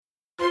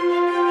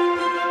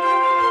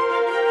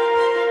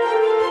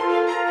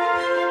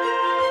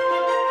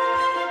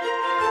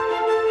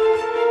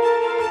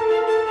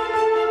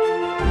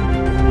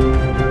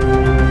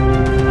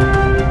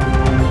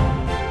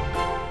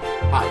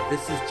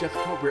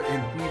here,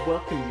 and we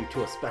welcome you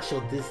to a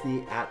special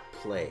Disney at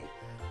Play,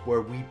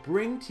 where we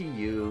bring to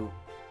you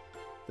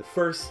the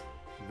first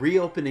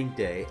reopening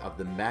day of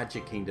the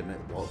Magic Kingdom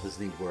at Walt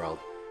Disney World.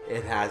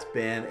 It has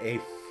been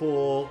a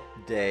full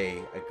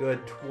day, a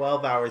good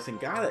 12 hours, and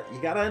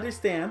you gotta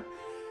understand,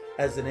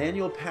 as an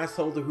annual pass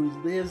holder who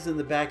lives in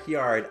the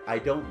backyard, I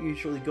don't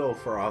usually go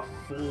for a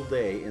full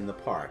day in the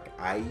park.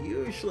 I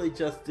usually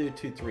just do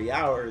 2-3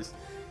 hours,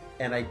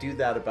 and I do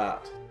that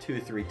about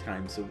 2-3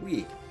 times a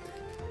week.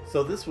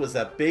 So this was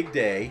a big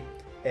day,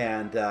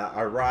 and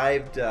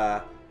arrived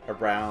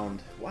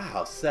around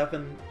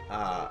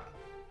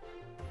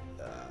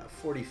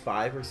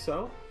 7:45 or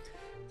so,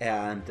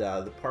 and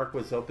the park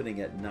was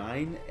opening at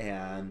 9,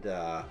 and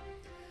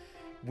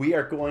we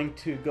are going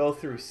to go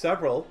through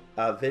several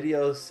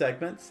video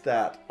segments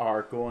that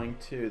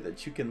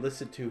you can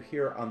listen to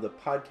here on the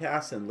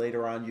podcast, and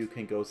later on you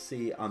can go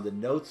see on the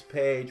notes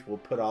page. We'll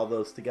put all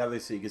those together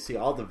so you can see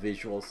all the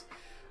visuals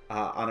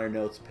on our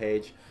notes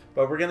page.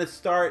 But we're going to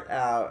start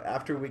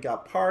after we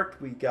got parked.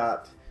 We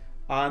got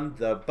on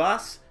the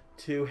bus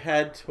to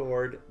head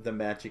toward the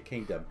Magic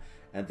Kingdom,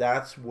 and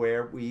that's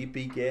where we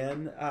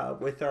begin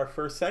with our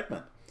first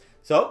segment.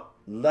 So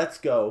let's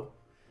go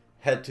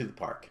head to the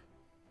park.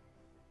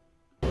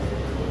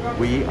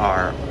 We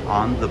are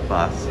on the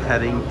bus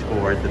heading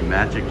toward the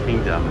Magic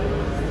Kingdom.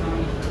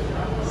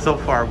 So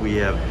far we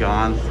have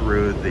gone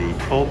through the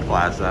Toll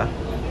Plaza,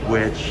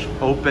 which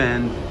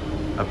opened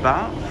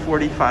about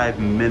 45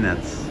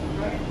 minutes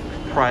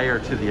prior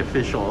to the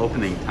official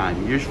opening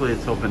time. Usually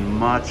it's open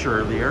much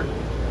earlier.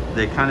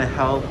 They kind of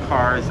held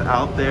cars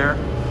out there.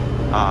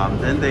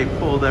 Then they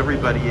pulled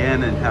everybody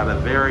in and had a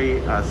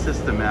very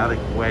systematic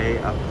way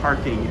of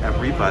parking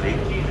everybody,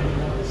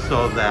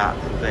 so that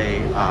they,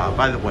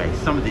 by the way,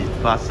 some of these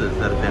buses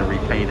that have been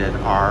repainted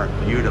are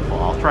beautiful.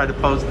 I'll try to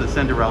post the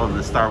Cinderella and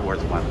the Star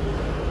Wars one.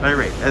 At any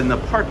rate, in the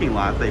parking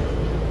lot, they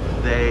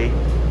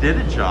did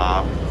a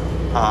job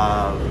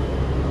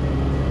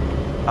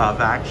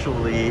of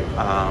actually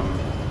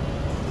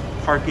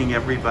parking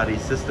everybody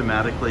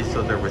systematically,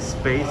 so there was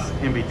space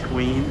in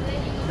between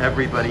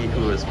everybody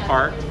who was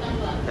parked,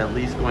 at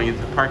least going into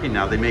the parking.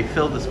 Now, they may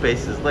fill the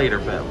spaces later,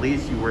 but at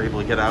least you were able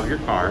to get out of your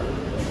car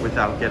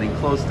without getting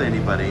close to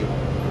anybody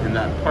in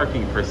that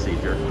parking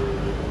procedure.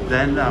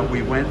 Then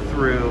we went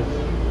through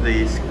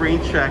the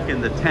screen check in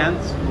the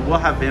tents. We'll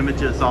have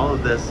images, all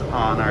of this,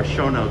 on our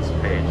show notes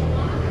page.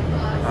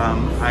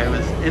 I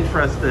was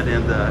interested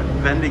in the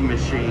vending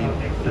machine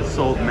that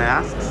sold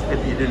masks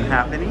if you didn't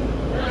have any.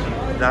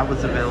 That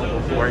was available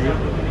for you.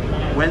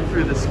 Went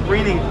through the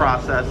screening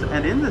process,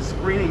 and in the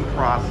screening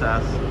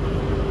process,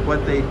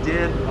 what they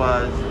did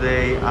was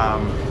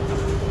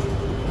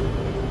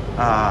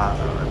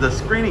the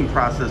screening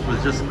process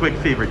was just a quick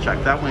fever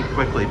check. That went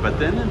quickly. But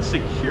then in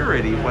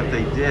security, what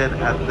they did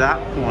at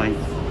that point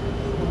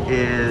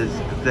is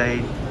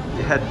they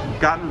had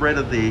gotten rid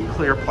of the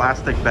clear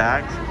plastic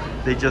bags.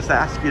 They just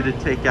ask you to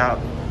take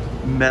out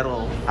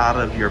metal out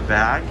of your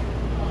bag,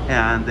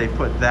 and they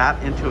put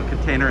that into a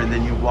container, and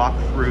then you walk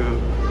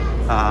through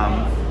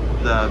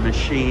the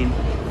machine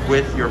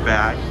with your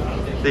bag.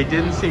 They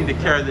didn't seem to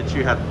care that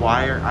you had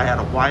wire. I had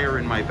a wire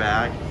in my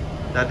bag.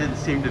 That didn't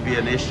seem to be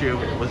an issue.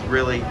 It was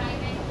really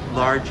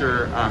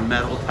larger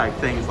metal type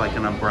things like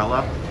an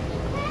umbrella.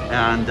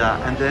 And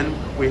then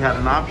we had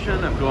an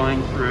option of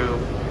going through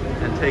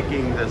and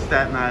taking the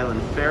Staten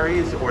Island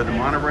ferries or the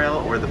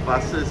monorail or the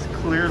buses.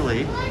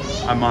 Clearly,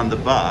 I'm on the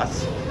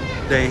bus.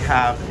 They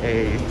have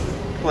a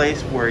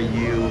place where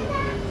you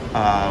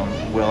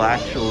will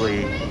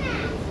actually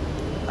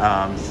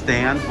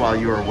stand while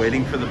you are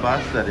waiting for the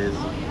bus, that is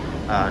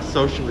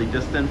socially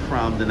distant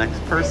from the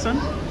next person.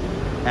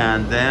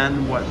 And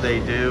then what they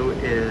do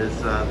is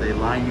they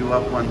line you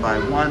up one by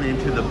one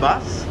into the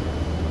bus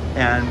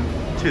and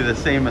to the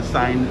same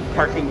assigned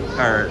parking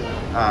or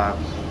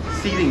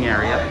seating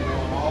area.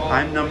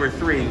 I'm number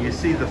 3, and you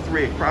see the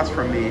 3 across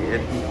from me.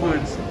 It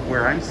includes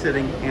where I'm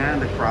sitting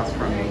and across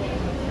from me,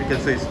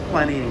 because there's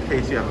plenty in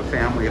case you have a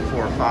family of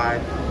 4 or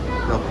 5.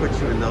 They'll put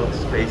you in those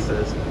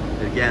spaces.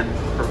 Again,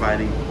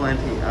 providing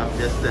plenty of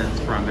distance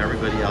from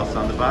everybody else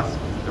on the bus.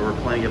 There were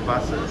plenty of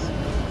buses,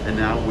 and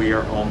now we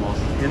are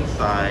almost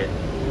inside.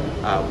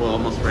 We're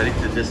almost ready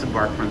to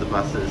disembark from the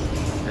buses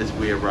as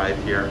we arrive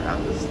here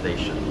at the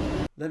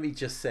station. Let me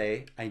just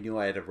say, I knew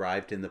I had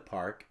arrived in the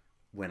park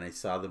when I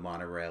saw the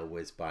monorail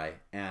whiz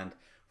by. And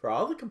for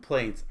all the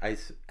complaints I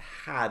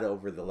had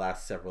over the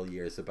last several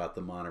years about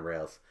the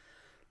monorails,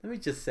 let me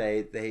just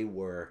say they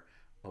were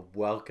a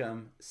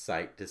welcome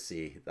sight to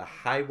see. The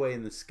highway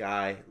in the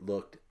sky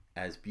looked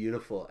as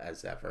beautiful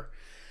as ever.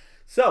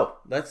 So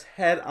let's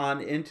head on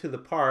into the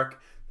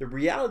park. The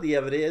reality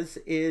of it is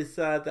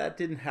that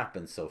didn't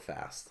happen so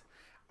fast.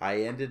 I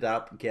ended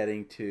up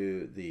getting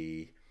to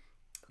the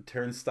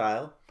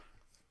turnstile,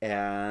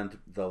 and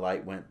the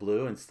light went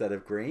blue instead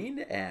of green,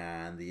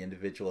 and the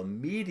individual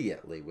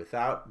immediately,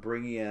 without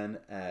bringing in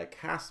a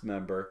cast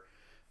member,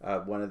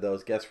 one of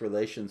those guest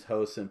relations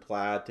hosts in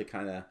plaid to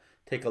kind of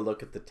take a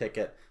look at the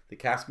ticket, the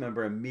cast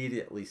member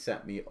immediately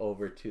sent me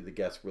over to the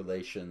guest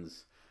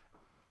relations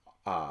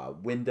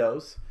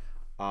windows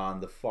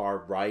on the far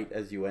right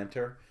as you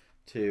enter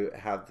to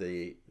have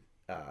the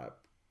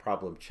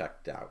problem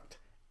checked out.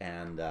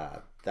 And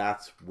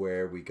that's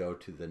where we go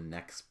to the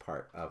next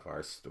part of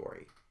our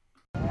story.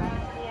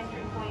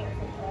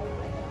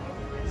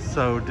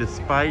 So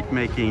despite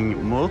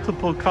making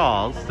multiple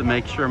calls to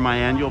make sure my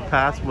annual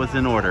pass was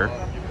in order,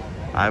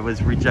 I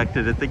was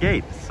rejected at the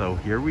gate. So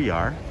here we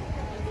are.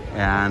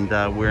 And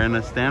we're in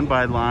a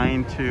standby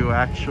line to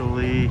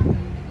actually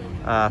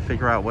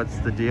figure out what's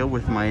the deal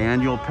with my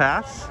annual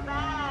pass.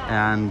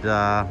 And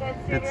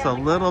it's a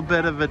little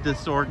bit of a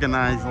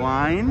disorganized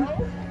line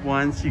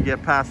once you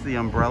get past the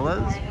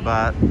umbrellas,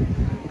 but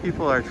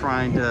people are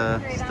trying to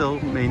still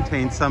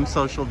maintain some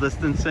social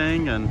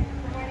distancing, and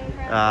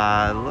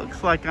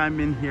looks like I'm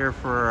in here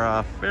for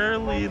a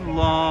fairly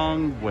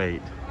long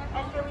wait.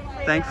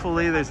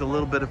 Thankfully, there's a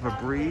little bit of a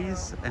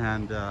breeze,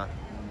 and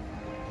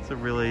it's a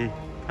really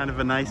kind of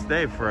a nice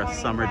day for a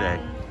summer day.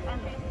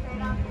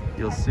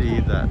 You'll see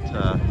that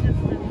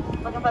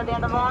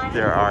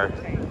there are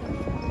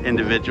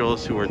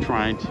individuals who are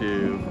trying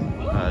to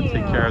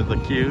take care of the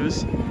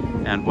queues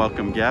and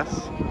welcome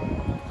guests,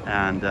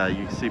 and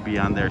you see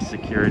beyond their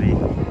security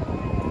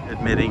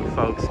admitting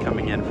folks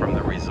coming in from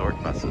the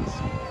resort buses.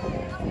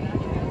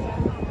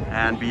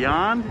 And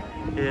beyond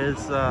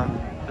is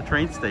the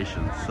train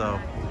station, so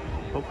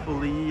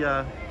hopefully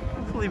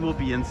we'll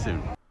be in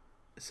soon.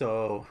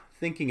 So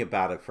thinking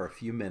about it for a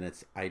few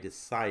minutes, I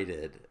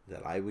decided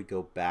that I would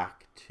go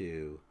back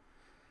to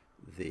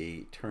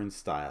the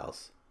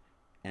turnstiles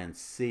and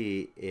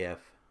see if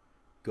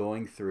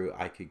going through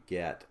I could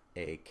get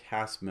a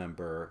cast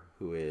member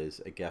who is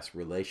a guest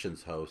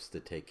relations host to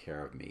take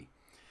care of me.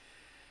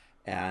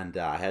 And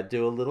I had to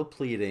do a little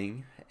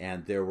pleading,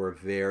 and there were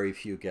very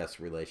few guest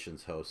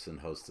relations hosts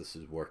and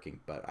hostesses working,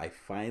 but I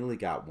finally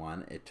got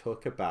one. It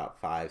took about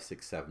 5,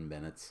 6, 7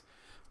 minutes,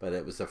 but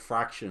it was a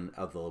fraction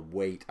of the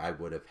wait I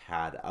would have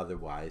had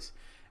otherwise,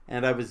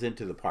 and I was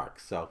into the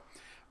park. So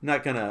I'm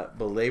not going to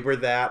belabor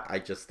that. I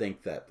just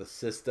think that the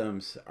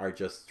systems are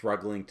just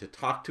struggling to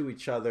talk to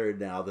each other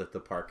now that the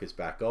park is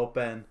back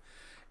open.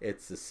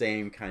 It's the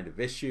same kind of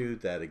issue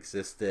that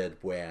existed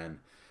when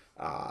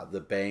the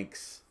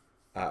banks,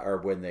 or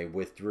when they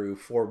withdrew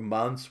 4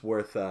 months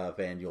worth of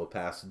annual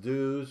pass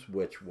dues,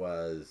 which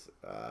was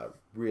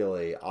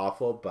really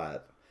awful,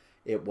 but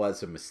it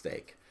was a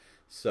mistake.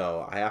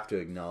 So I have to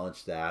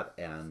acknowledge that.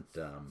 And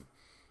at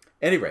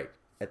any rate,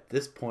 at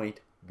this point,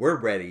 we're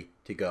ready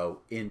to go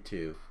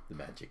into the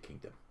Magic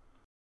Kingdom.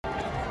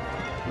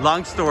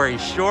 Long story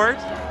short,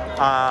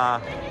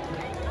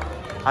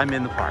 I'm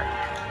in the park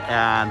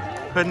and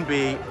couldn't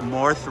be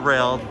more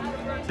thrilled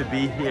to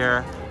be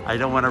here. I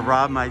don't want to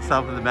rob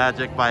myself of the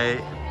magic by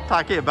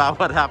talking about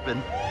what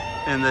happened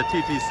in the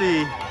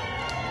TTC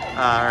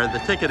or the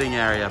ticketing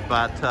area,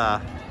 but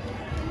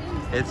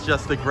it's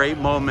just a great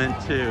moment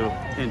to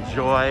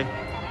enjoy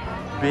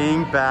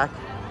being back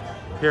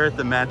here at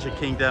the Magic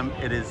Kingdom.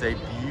 It is a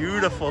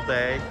beautiful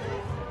day,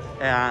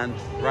 and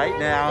right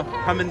now,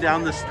 coming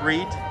down the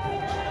street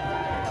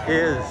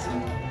is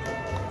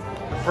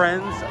the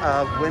friends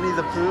of Winnie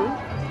the Pooh,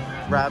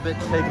 Rabbit,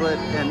 Piglet,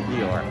 and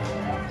Eeyore.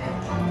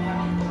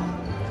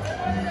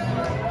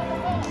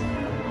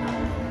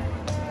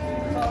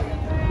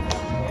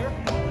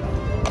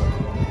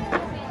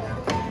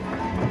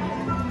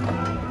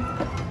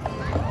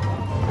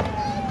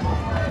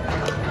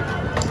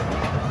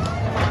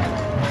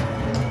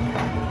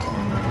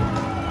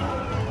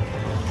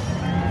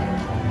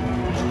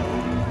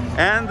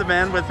 And the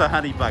man with the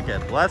honey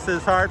bucket. Bless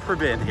his heart for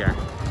being here.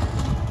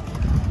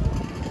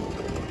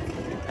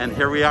 And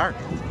here we are.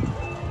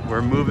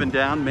 We're moving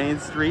down Main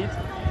Street.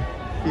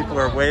 People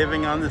are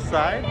waving on the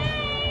side.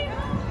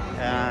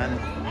 And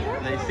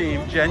they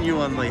seem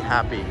genuinely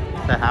happy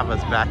to have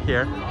us back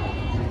here.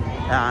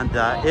 And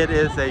it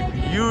is a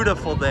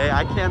beautiful day.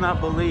 I cannot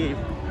believe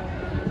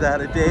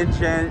that a day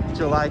in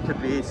July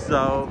could be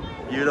so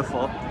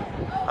beautiful.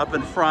 Up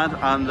in front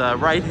on the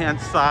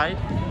right-hand side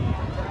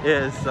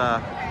is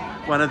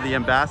one of the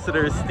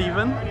ambassadors,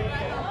 Stephen,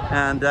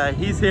 and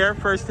he's here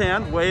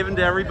firsthand, waving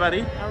to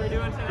everybody. How are we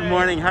doing today? Good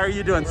morning. How are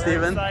you doing, We're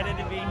Stephen? Excited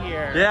to be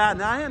here. Yeah.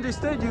 Now I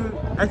understood you.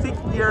 I think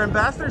your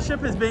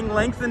ambassadorship is being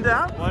lengthened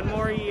out. One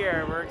more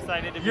year. We're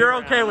excited to be You're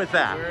around. okay with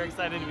that? We're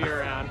excited to be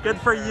around. Good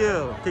for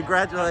you.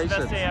 Congratulations.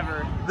 Best day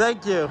ever.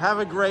 Thank you. Have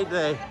a great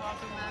day.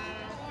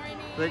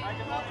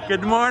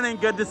 Good morning.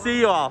 Good to see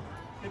you all.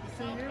 Good to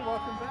see you.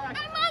 Welcome back.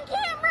 I'm on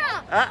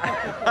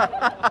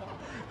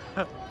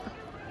camera!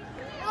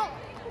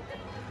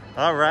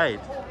 All right,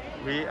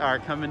 we are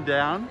coming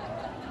down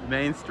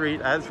Main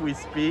Street as we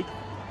speak.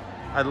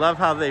 I love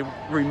how they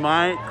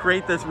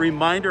create this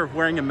reminder of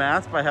wearing a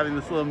mask by having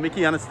this little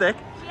Mickey on a stick.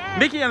 Yes.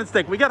 Mickey on a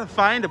stick. We got to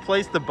find a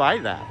place to buy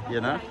that,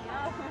 you know?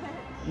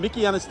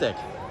 Mickey on a stick.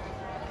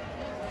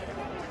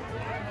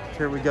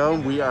 Here we go.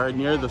 We are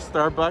near the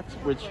Starbucks,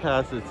 which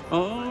has its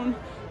own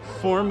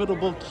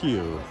formidable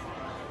queue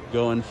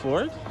going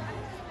for it.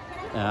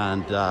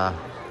 And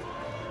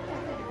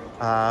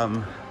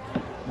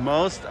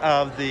most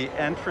of the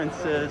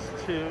entrances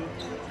to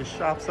The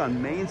shops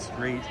on Main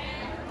Street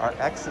are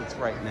exits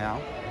right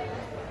now.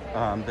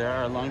 There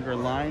are longer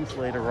lines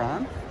later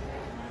on.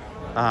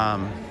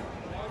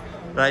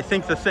 But I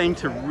think the thing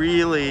to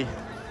really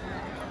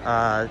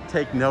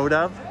take note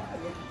of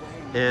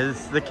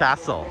is the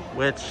castle,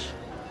 which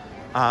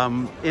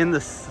in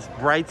the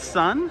bright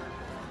sun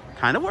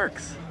kind of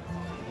works.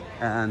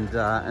 And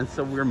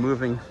so we're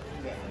moving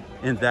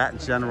in that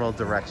general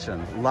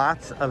direction.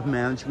 Lots of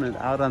management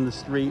out on the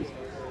street,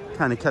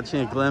 kind of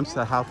catching a glimpse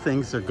of how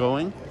things are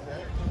going.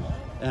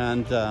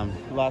 And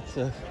lots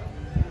of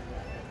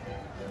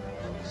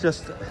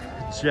just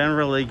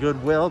generally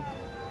goodwill.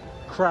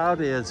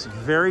 Crowd is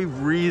very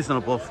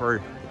reasonable for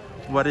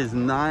what is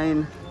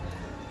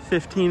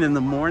 9:15 in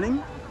the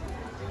morning.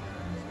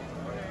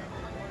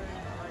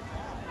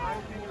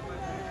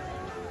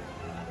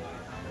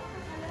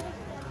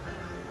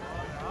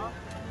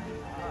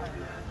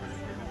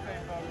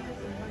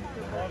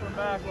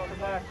 Welcome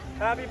back.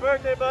 Happy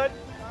birthday, bud.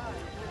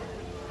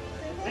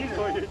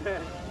 Enjoy your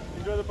day.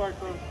 Enjoy the park,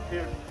 folks.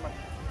 Here, come on.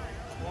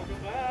 Welcome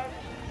back.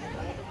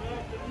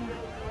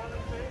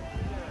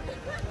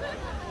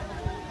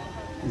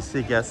 You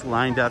see guests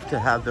lined up to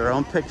have their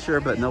own picture,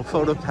 but no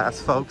photo pass,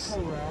 folks,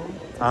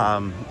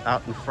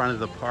 out in front of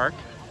the park.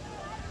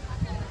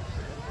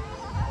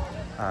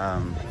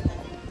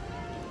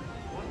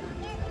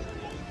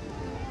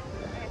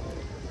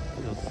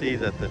 You'll see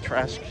that the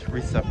trash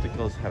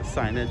receptacles have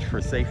signage for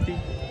safety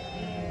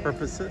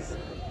purposes.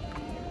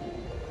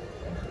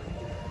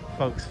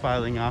 Folks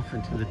filing off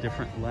into the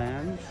different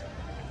lands.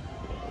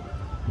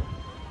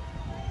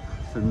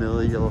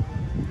 Familial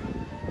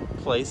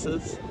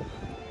places.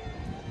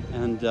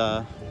 And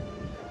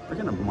we're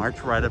gonna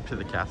march right up to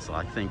the castle.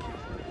 I think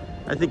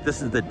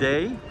this is the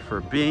day for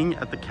being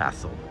at the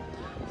castle.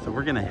 So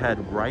we're gonna head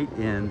right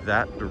in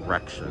that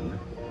direction.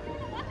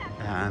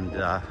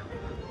 And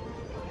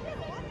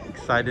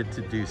excited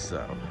to do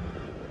so.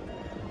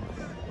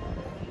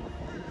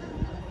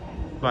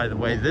 By the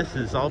way, this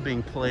is all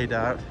being played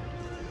out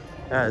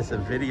as a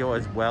video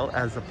as well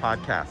as a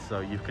podcast, so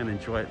you can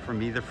enjoy it from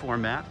either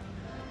format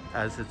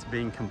as it's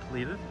being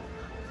completed.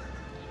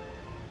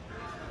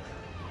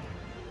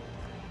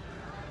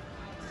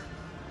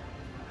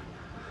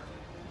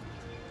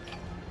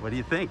 What do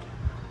you think?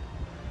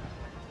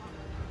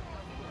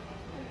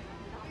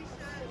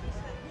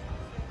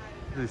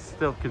 There's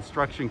still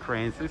construction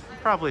cranes. There's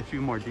probably a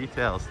few more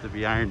details to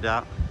be ironed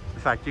out.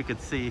 In fact, you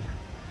could see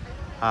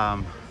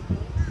that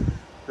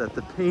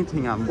the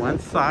painting on one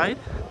side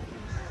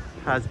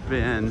has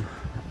been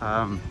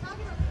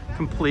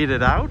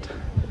completed out,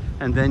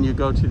 and then you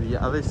go to the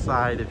other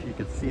side. If you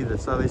could see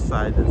this other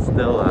side, it's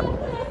still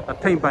a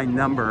paint by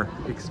number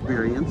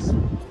experience,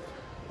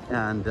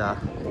 and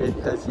it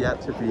has yet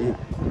to be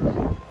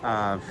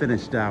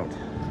finished out.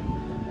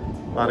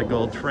 A lot of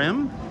gold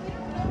trim.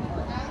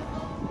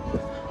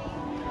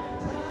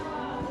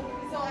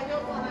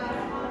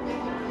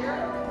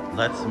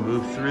 Let's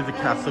move through the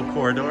castle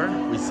corridor.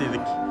 We see the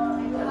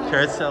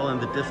carousel in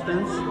the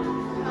distance,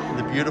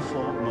 the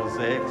beautiful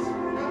mosaics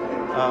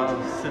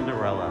of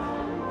Cinderella.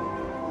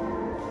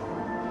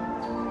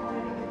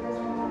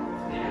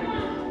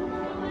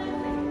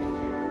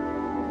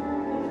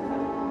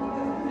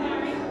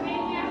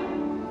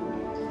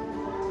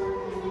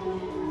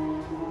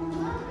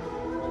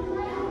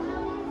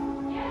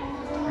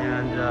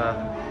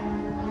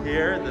 And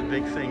here the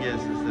big thing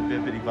is the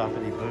Bibbidi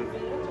Bobbidi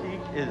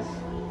Boutique is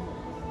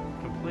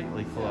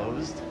completely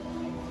closed.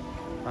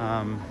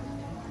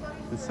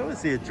 And so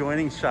is the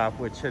adjoining shop,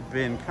 which had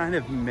been kind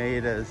of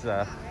made as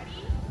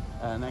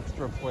an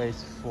extra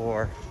place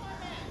for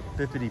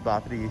Bibbidi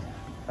Bobbidi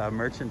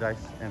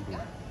merchandise and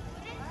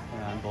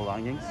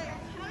belongings.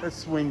 Let's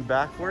swing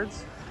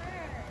backwards.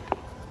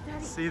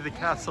 See the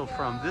castle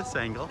from this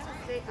angle.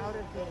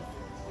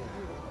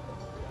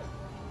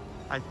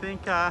 I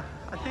think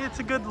it's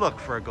a good look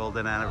for a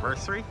golden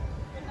anniversary,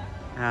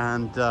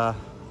 and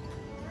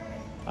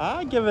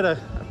I give it a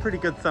pretty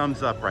good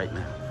thumbs up right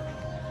now.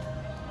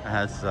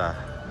 As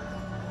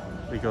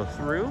we go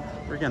through,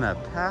 we're gonna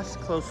pass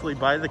closely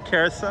by the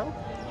carousel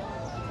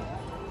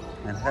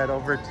and head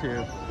over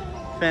to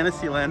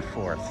Fantasyland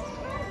Forest.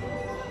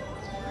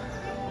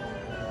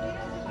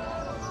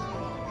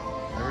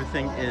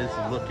 Everything is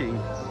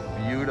looking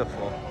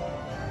beautiful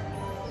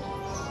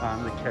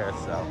on the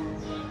carousel.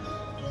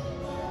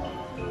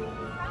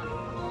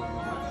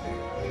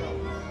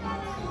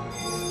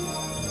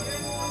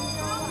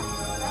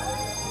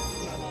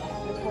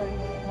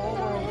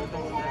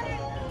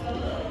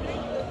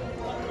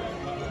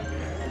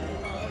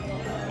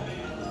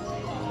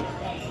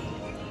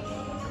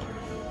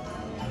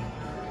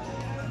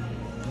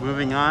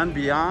 Moving on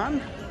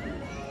beyond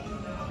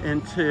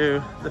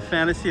into the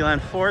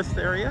Fantasyland Forest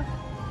area,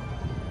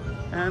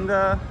 and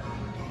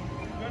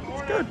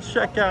let's go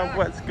check out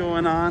what's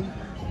going on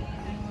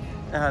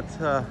at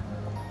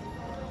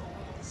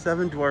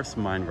Seven Dwarfs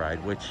Mine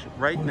Ride, which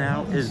right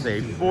now is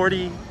a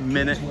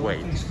 40-minute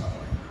wait.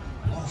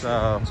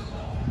 So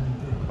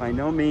by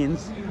no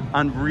means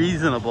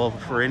unreasonable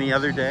for any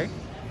other day.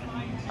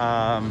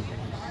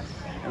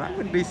 And I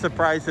wouldn't be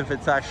surprised if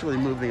it's actually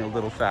moving a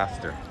little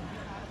faster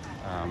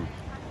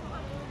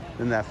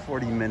than that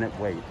 40-minute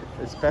wait,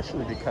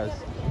 especially because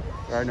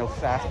there are no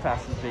fast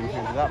passes being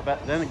handed out.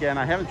 But then again,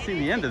 I haven't seen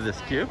the end of this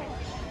queue,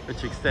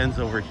 which extends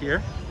over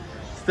here.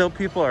 Still,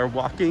 people are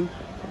walking.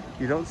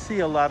 You don't see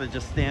a lot of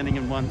just standing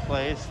in one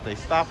place. They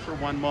stop for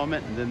one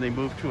moment and then they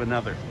move to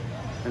another.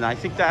 And I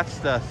think that's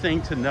the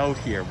thing to note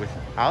here.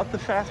 Without the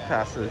fast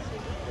passes,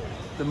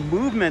 the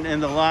movement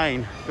in the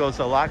line goes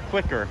a lot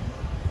quicker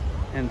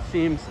and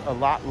seems a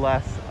lot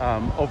less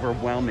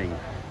overwhelming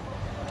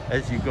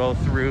as you go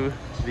through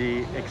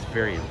the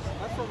experience.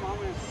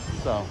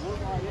 So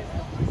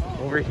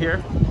over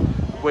here,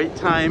 wait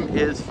time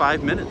is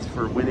 5 minutes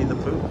for Winnie the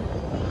Pooh.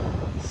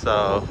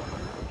 So,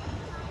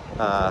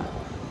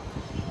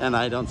 and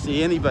I don't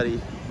see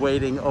anybody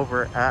waiting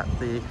over at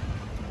the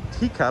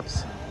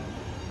teacups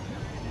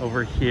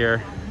over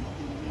here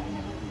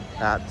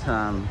at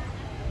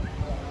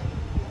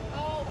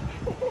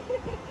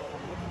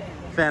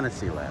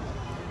Fantasyland.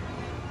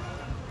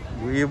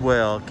 We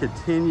will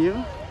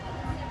continue.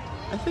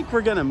 I think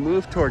we're gonna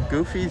move toward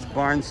Goofy's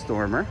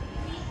Barnstormer.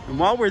 And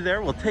while we're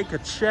there, we'll take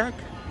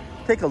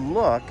a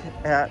look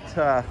at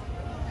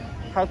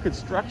how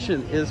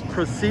construction is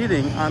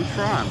proceeding on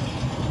Tron.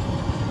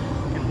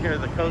 You can hear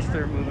the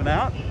coaster moving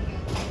out.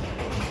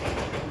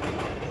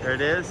 There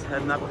it is,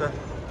 heading up the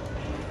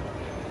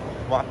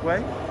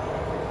walkway.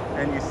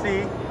 And you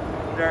see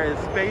there is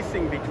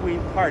spacing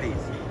between parties.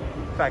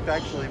 In fact,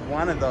 actually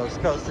one of those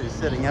coasters is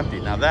sitting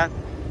empty. Now that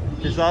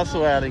is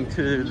also adding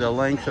to the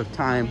length of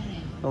time,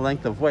 the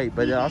length of wait.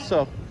 But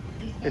also,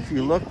 if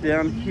you look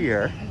down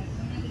here,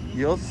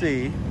 you'll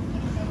see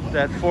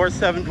that for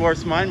Seven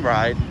Dwarfs Mine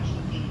Ride,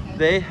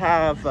 they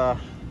have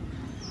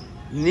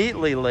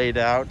neatly laid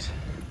out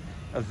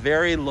a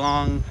very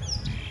long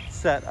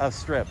set of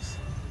strips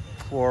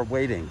for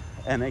waiting.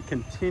 And it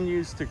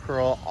continues to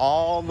curl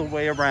all the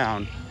way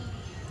around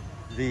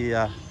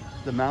the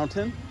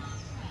mountain,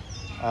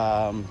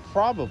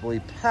 probably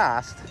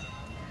past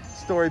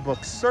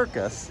Storybook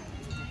Circus,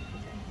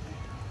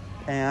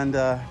 and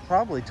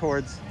probably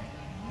towards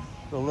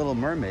the Little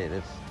Mermaid,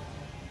 if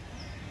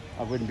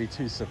I wouldn't be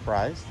too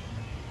surprised.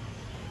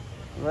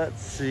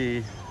 Let's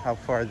see how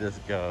far this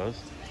goes.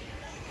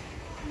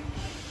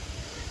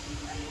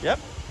 Yep,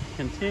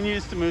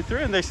 continues to move through,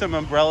 and there's some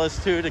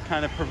umbrellas too to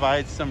kind of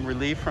provide some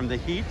relief from the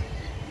heat.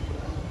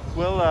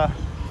 We'll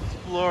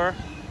explore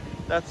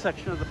that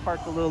section of the park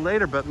a little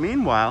later, but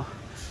meanwhile,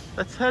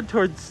 let's head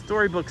towards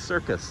Storybook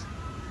Circus.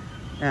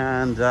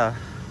 And I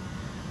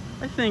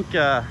think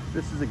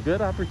this is a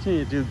good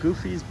opportunity to do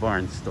Goofy's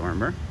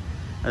Barnstormer,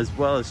 as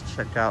well as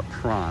check out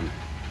Tron.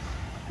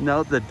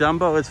 Note that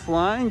Dumbo is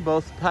flying,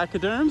 both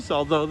pachyderms,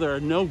 although there are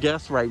no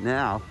guests right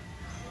now,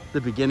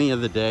 the beginning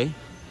of the day.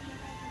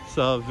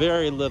 So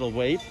very little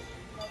wait.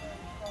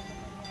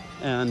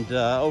 And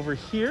over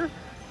here,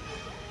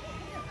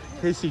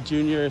 Casey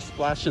Jr.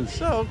 Splash and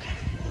Soak.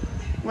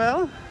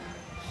 Well,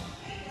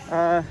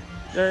 there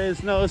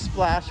is no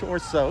splash or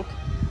soak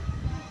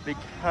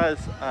because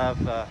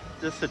of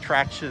this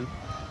attraction.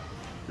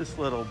 This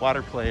little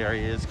water play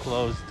area is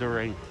closed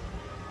during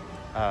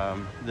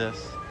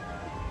this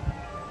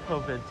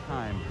COVID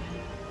time.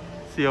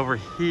 See over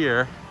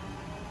here,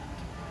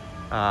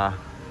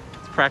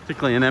 it's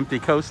practically an empty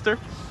coaster.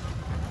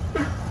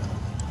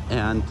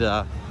 And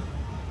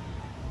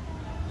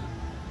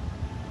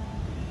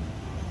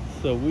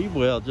so we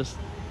will just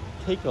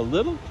take a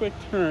little quick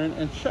turn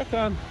and check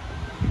on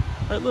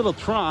our little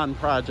Tron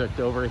project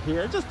over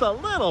here. Just a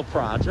little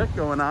project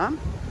going on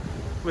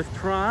with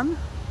Tron.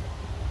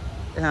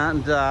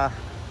 And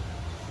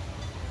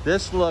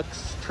this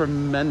looks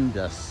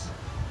tremendous.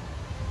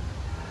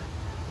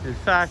 In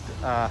fact,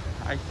 I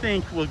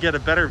think we'll get a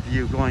better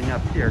view going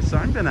up here. So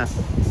I'm gonna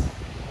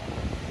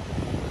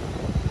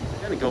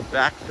go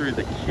back through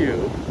the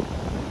queue,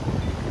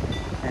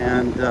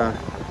 and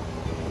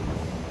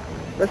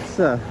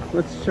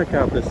let's check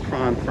out this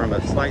Tron from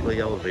a slightly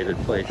elevated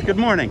place. Good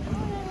morning.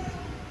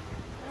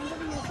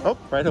 Oh,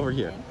 right over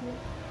here.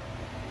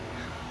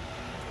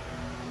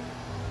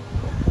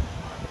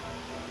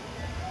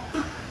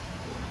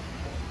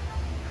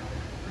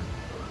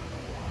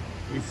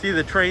 You see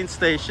the train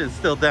station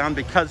still down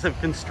because of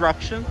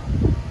construction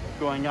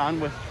going on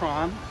with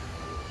Tron.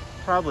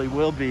 Probably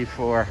will be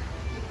for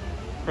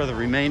the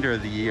remainder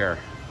of the year.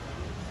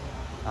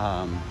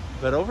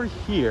 But over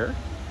here,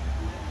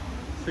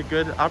 it's a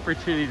good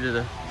opportunity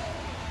to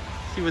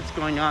see what's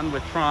going on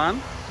with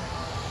Tron.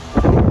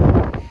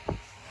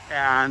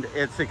 And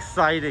it's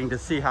exciting to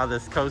see how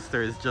this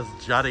coaster is just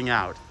jutting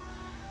out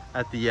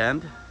at the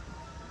end.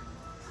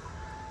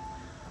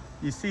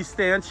 You see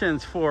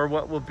stanchions for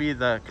what will be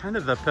the kind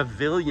of the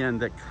pavilion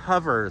that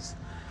covers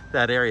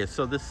that area.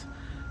 So this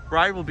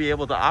ride will be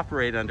able to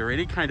operate under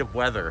any kind of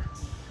weather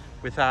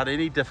without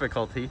any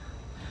difficulty.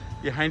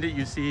 Behind it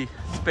you see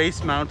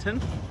Space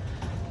Mountain.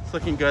 It's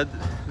looking good.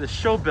 The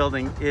show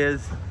building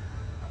is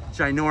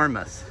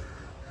ginormous.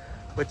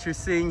 What you're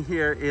seeing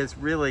here is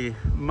really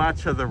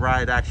much of the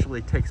ride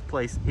actually takes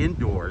place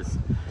indoors,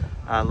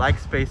 like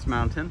Space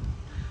Mountain.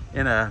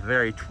 in a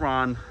very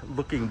Tron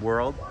looking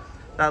world.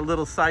 That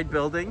little side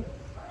building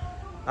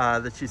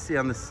that you see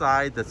on the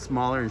side that's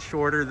smaller and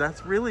shorter,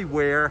 that's really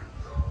where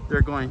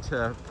they're going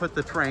to put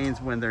the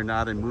trains when they're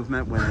not in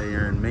movement, when they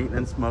are in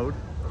maintenance mode.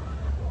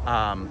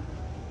 By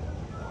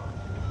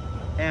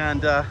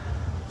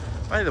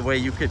the way,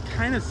 you could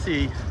kind of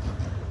see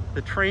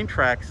the train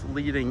tracks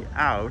leading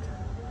out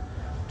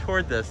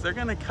toward this. They're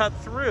going to cut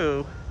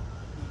through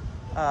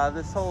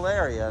this whole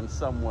area in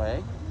some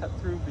way, cut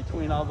through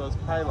between all those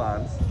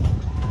pylons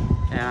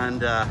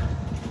and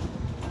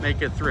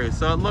make it through.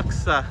 So it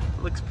looks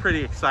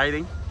pretty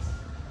exciting.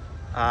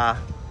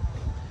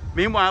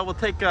 Meanwhile, we'll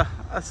take a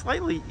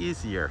slightly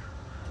easier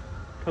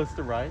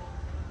coaster ride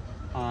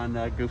on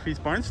Goofy's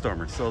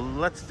Barnstormer. So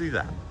let's do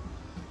that.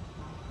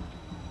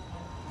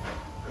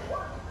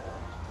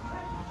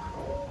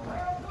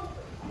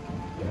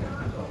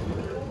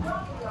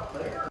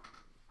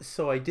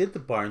 So I did the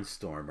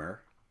Barnstormer,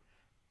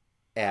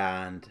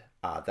 and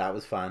that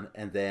was fun.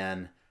 And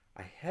then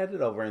I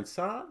headed over and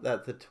saw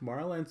that the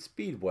Tomorrowland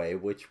Speedway,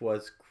 which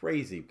was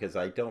crazy because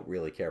I don't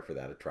really care for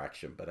that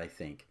attraction, but I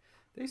think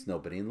there's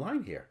nobody in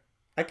line here.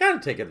 I gotta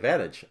take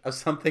advantage of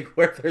something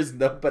where there's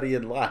nobody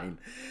in line.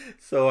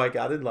 So I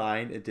got in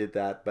line and did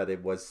that, but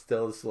it was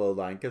still a slow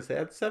line because they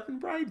had 7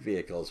 ride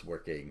vehicles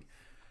working.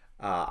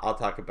 I'll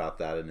talk about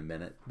that in a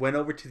minute. Went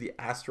over to the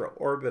Astra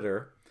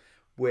Orbiter,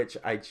 which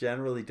I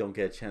generally don't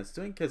get a chance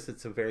doing because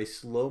it's a very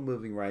slow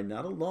moving ride,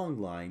 not a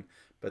long line,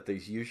 but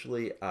there's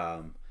usually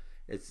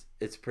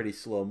it's pretty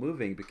slow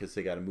moving because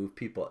they got to move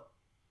people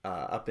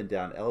up and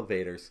down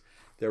elevators.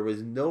 There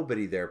was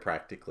nobody there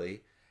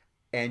practically,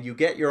 and you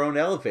get your own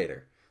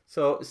elevator.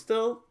 So it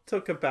still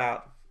took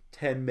about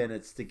 10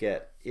 minutes to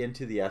get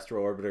into the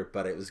Astro Orbiter,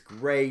 but it was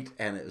great,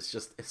 and it's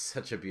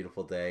such a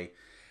beautiful day.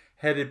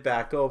 Headed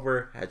back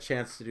over, had a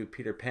chance to do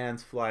Peter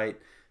Pan's flight,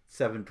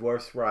 Seven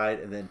Dwarfs ride,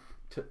 and then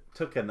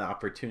took an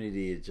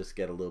opportunity to just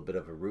get a little bit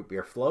of a root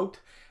beer float.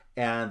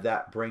 And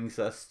that brings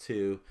us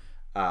to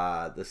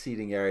the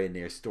seating area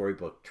near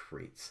Storybook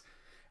Treats.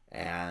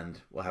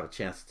 And we'll have a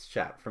chance to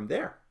chat from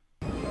there.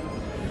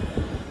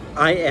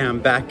 I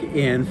am back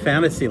in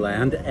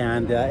Fantasyland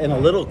and in a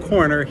little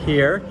corner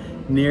here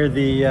near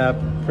the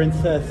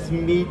Princess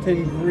Meet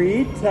and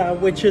Greet,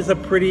 which is a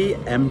pretty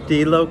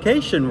empty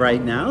location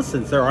right now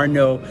since there are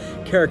no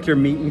character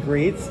meet and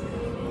greets.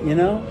 You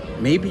know,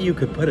 maybe you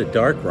could put a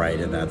dark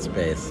ride in that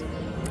space.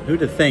 Who'd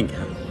have think?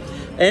 At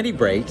any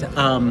rate,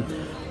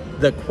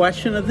 the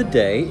question of the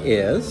day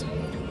is,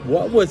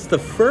 what was the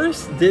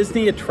first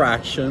Disney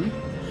attraction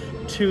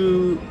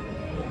to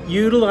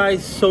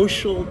utilize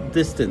social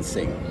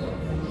distancing?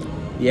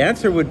 The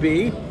answer would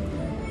be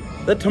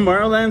the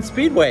Tomorrowland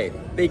Speedway,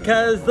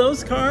 because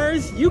those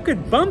cars, you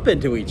could bump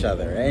into each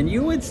other and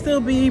you would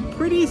still be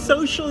pretty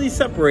socially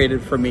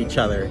separated from each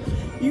other.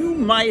 You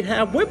might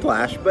have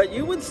whiplash, but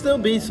you would still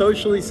be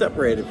socially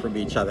separated from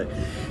each other.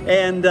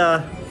 And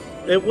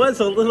it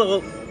was a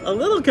little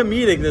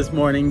comedic this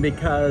morning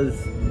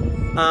because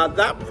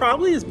that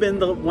probably has been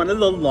one of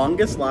the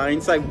longest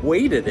lines I've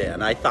waited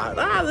in. I thought,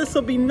 this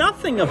will be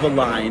nothing of a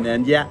line,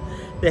 and yet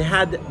they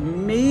had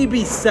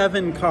maybe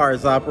 7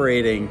 cars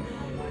operating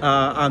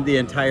on the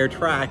entire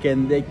track,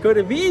 and they could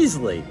have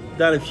easily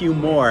done a few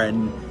more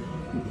and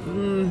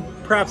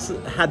perhaps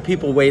had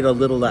people wait a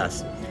little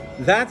less.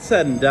 That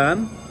said and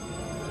done,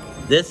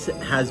 this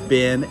has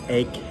been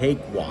a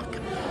cakewalk.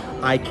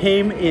 I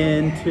came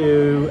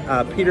into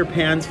Peter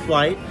Pan's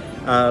flight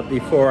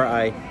before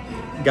I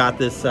got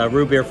this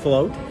root beer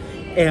float,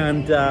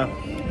 and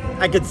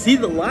I could see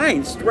the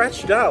line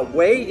stretched out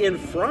way in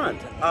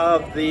front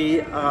of the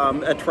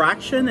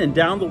attraction and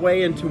down the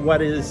way into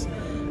what is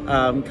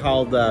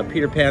called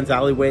Peter Pan's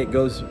alleyway. It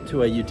goes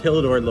to a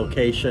Utilidor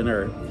location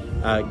or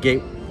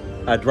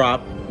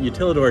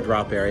Utilidor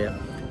drop area.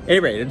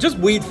 Anyway, it just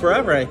weed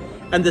forever.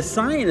 And the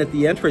sign at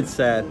the entrance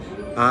said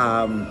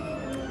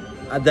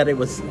that it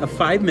was a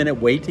 5-minute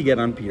wait to get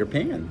on Peter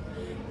Pan.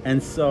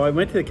 And so I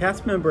went to the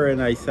cast member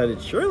and I said,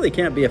 it surely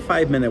can't be a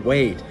 5-minute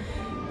wait.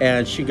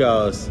 And she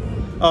goes,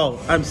 oh,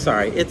 I'm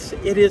sorry.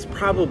 It is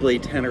probably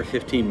 10 or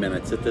 15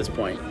 minutes at this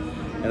point.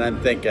 And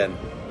I'm thinking,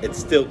 it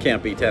still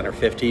can't be 10 or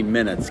 15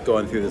 minutes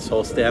going through this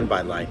whole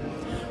standby line.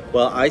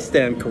 Well, I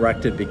stand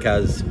corrected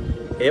because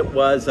it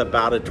was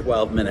about a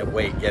 12-minute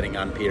wait getting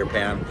on Peter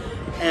Pan.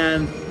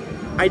 And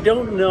I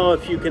don't know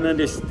if you can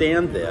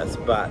understand this,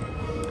 but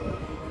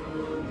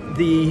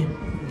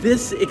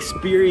this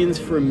experience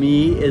for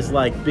me is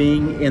like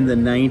being in the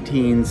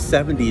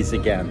 1970s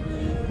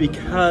again,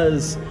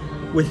 because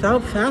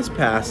without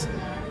FastPass,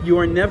 you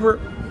are never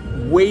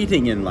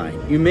waiting in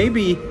line. You may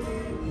be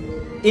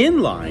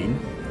in line,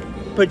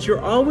 but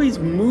you're always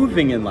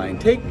moving in line.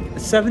 Take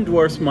Seven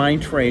Dwarfs Mine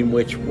Train,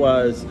 which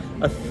was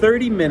a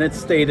 30-minute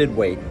stated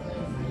wait.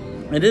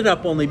 Ended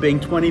up only being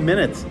 20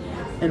 minutes.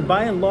 And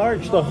by and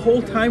large, the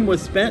whole time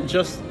was spent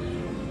just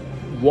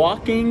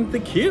walking the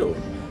queue.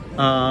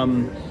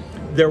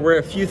 There were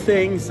a few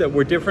things that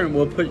were different.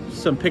 We'll put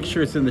some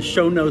pictures in the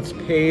show notes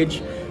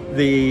page.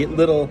 The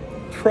little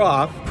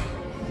trough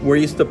where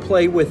you used to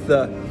play with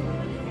the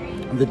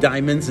the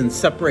diamonds and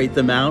separate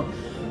them out.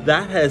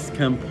 That has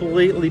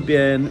completely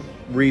been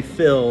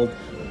refilled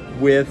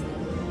with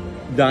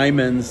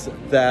diamonds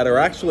that are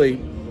actually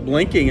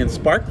blinking and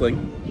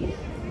sparkling.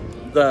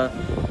 The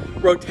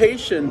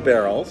rotation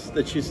barrels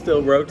that you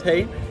still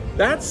rotate,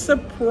 that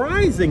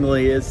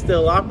surprisingly is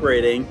still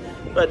operating,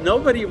 but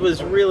nobody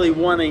was really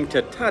wanting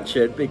to touch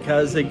it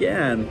because,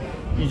 again,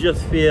 you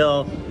just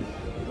feel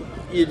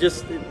you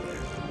just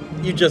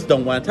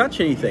don't want to touch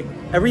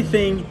anything.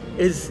 Everything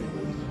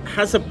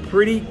has a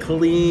pretty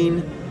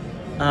clean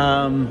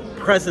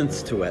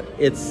presence to it.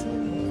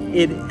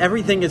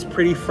 Everything is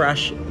pretty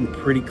fresh and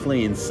pretty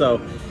clean.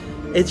 So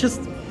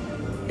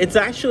it's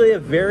actually a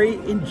very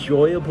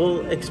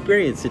enjoyable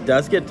experience. It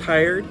does get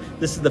tired.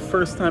 This is the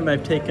first time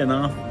I've taken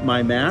off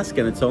my mask,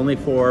 and it's only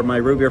for my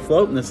root beer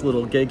float and this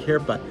little gig here.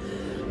 But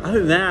other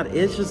than that,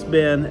 it's just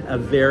been a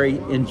very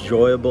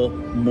enjoyable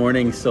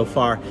morning so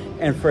far.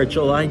 And for a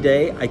July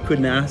day, I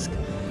couldn't ask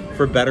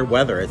for better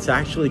weather. It's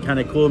actually kind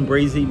of cool and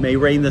breezy. May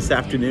rain this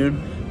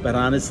afternoon, but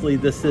honestly,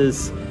 this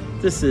is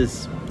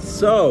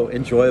so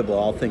enjoyable,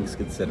 all things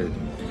considered.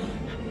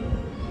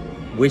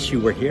 Wish you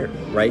were here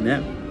right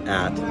now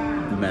at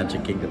the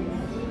Magic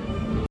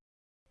Kingdom.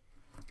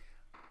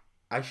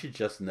 I should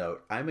just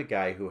note, I'm a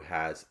guy who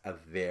has a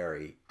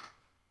very,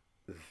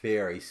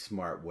 very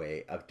smart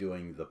way of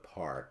doing the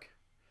park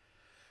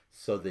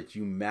so that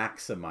you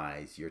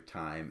maximize your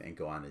time and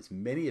go on as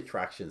many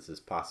attractions as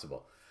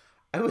possible.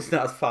 I was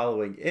not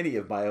following any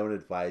of my own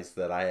advice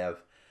that I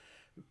have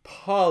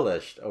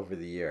polished over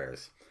the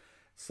years.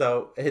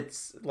 So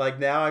it's like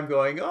now I'm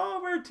going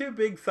over to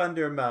Big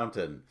Thunder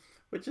Mountain,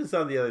 which is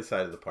on the other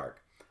side of the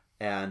park.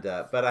 And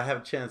but I have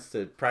a chance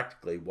to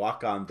practically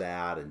walk on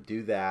that and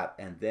do that.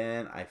 And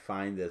then I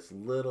find this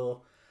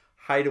little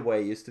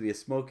hideaway. It used to be a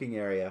smoking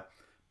area,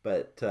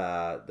 but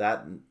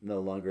that no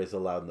longer is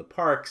allowed in the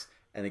parks.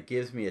 And it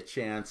gives me a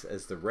chance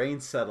as the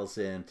rain settles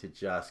in to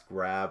just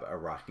grab a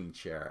rocking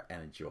chair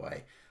and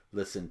enjoy.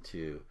 Listen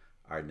to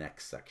our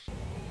next section.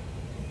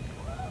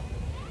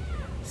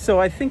 So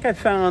I think I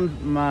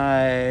found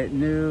my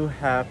new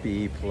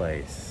happy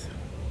place.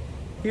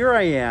 Here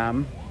I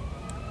am.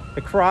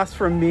 Across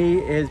from me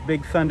is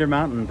Big Thunder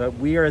Mountain, but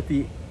we are at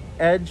the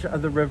edge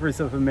of the rivers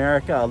of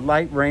America. A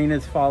light rain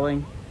is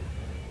falling.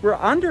 We're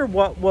under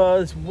what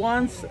was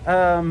once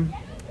a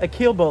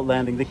keelboat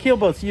landing. The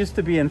keelboats used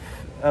to be in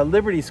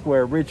Liberty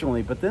Square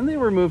originally, but then they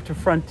were moved to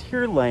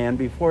Frontierland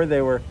before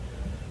they were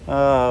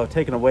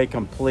taken away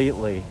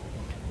completely.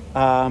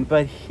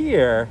 But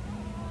here,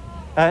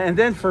 and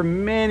then for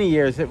many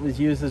years it was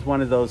used as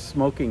one of those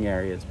smoking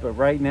areas, but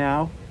right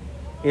now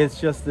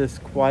it's just this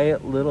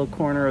quiet little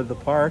corner of the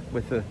park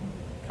with a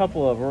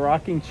couple of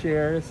rocking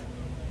chairs.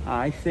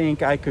 I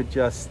think I could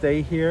just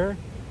stay here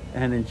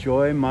and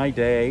enjoy my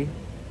day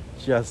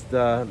just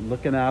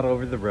looking out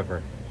over the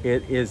river.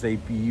 It is a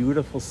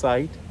beautiful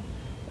sight,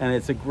 and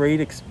it's a great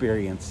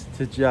experience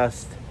to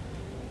just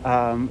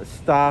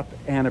stop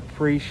and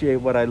appreciate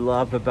what I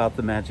love about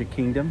the Magic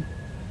Kingdom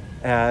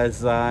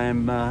as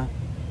I'm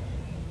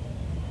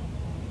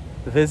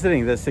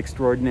visiting this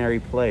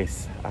extraordinary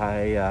place.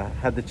 I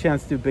had the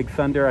chance to do Big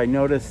Thunder. I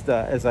noticed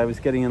as I was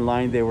getting in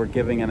line, they were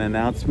giving an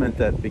announcement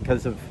that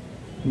because of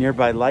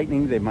nearby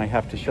lightning, they might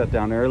have to shut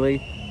down early.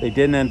 They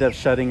didn't end up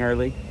shutting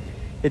early.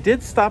 It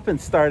did stop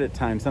and start at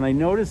times, and I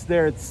noticed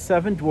there at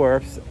Seven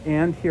Dwarfs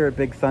and here at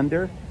Big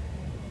Thunder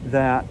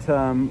that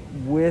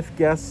with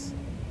guests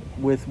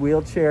with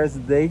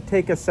wheelchairs, they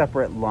take a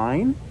separate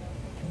line,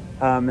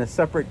 a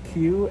separate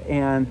queue,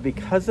 and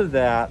because of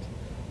that,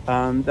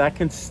 that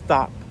can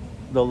stop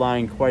the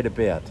line quite a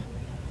bit.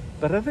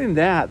 But other than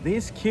that,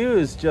 these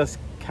queues just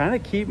kind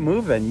of keep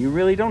moving. You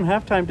really don't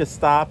have time to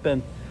stop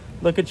and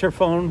look at your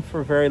phone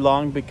for very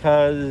long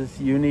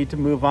because you need to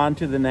move on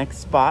to the next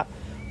spot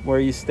where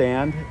you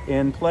stand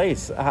in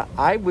place.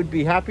 I would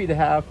be happy to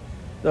have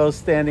those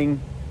standing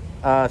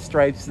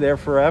stripes there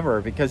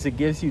forever because it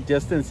gives you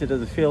distance. It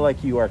doesn't feel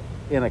like you are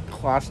in a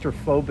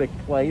claustrophobic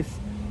place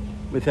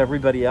with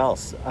everybody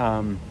else.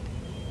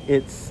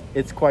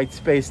 It's quite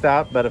spaced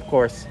out, but of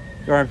course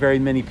there aren't very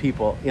many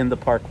people in the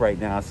park right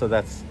now, so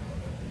that's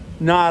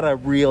not a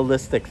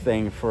realistic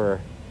thing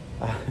for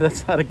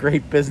that's not a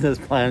great business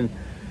plan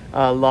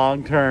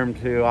long term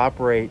to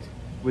operate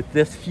with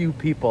this few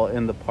people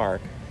in the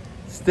park.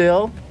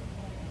 Still,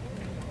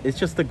 it's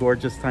just a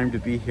gorgeous time to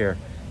be here.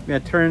 I'm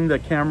going to turn the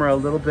camera a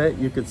little bit.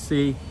 You can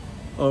see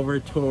over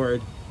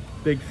toward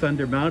Big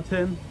Thunder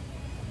Mountain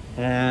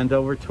and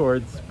over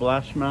towards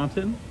Splash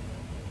Mountain.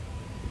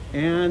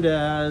 And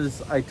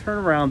as I turn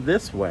around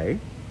this way,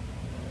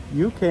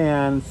 you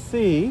can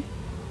see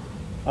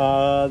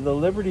the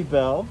Liberty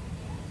Bell,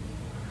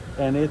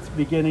 and it's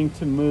beginning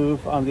to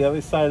move on the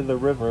other side of the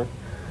river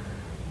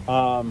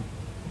back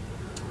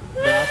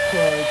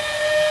towards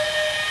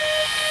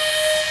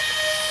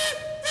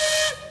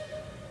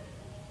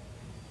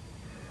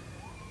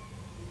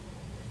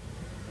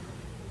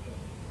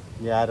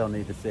I don't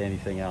need to say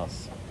anything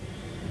else.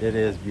 It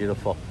is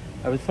beautiful.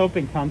 I was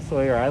hoping Tom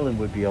Sawyer Island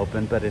would be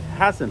open, but it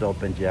hasn't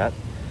opened yet.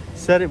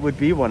 Said it would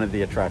be one of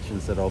the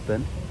attractions that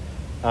opened.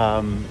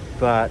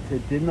 But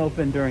it didn't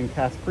open during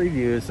cast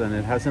previews, and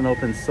it hasn't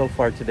opened so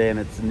far today, and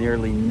it's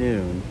nearly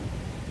noon.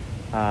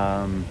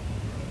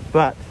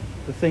 But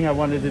the thing I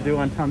wanted to do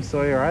on Tom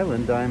Sawyer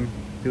Island, I'm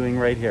doing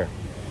right here.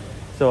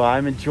 So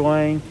I'm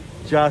enjoying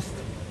just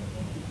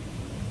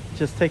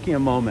taking a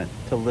moment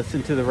to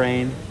listen to the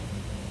rain,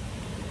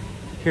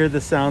 hear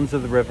the sounds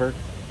of the river,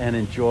 and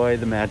enjoy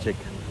the magic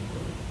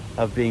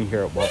of being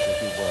here at Walt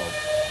Disney World.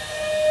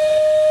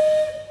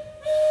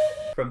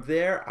 From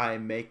there, I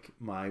make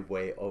my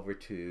way over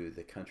to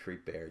the Country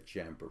Bear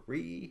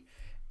Jamboree,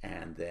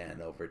 and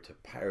then over to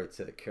Pirates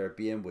of the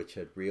Caribbean, which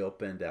had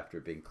reopened after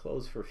being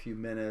closed for a few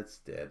minutes.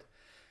 Did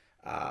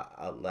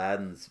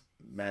Aladdin's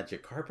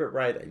Magic Carpet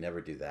Ride. I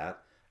never do that.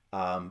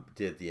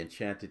 Did the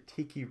Enchanted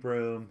Tiki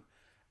Room.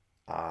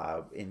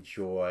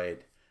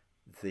 Enjoyed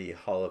the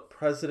Hall of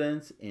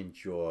Presidents.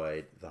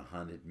 Enjoyed the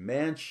Haunted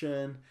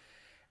Mansion.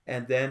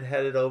 And then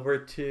headed over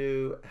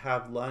to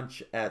have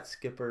lunch at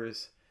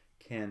Skipper's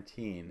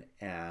Canteen.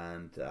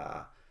 And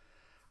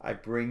I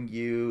bring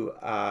you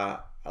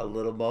a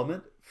little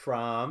moment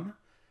from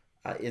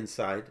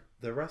inside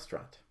the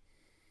restaurant.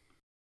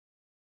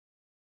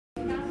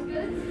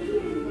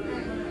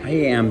 I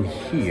am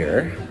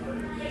here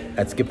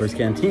at Skipper's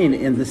Canteen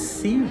in the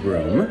Sea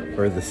Room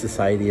for the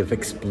Society of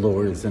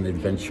Explorers and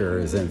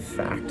Adventurers. In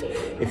fact,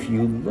 if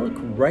you look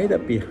right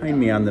up behind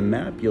me on the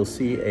map, you'll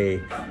see a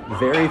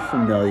very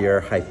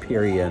familiar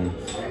Hyperion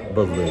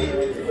balloon.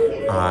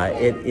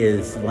 It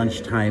is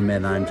lunchtime,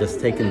 and I'm just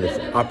taking this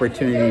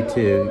opportunity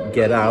to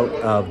get out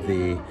of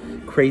the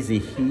crazy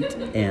heat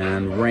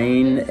and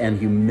rain and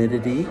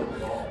humidity.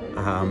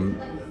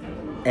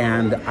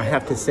 And I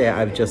have to say,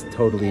 I've just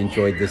totally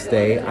enjoyed this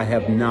day. I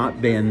have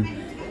not been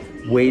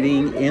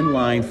waiting in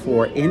line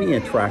for any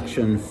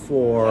attraction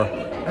for,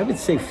 I would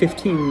say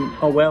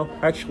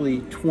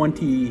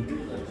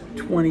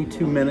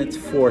 22 minutes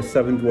for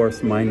Seven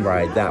Dwarfs Mine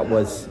Ride. That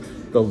was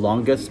the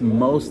longest.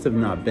 Most have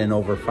not been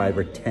over 5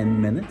 or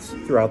 10 minutes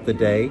throughout the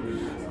day.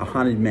 A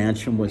Haunted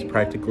Mansion was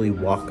practically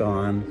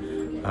walk-on.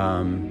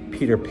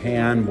 Peter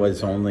Pan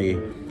was only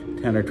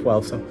 10 or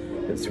 12. So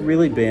it's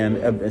really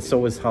been, so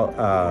was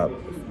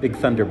Big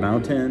Thunder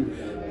Mountain.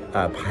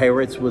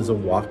 Pirates was a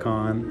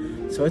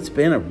walk-on. So it's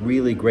been a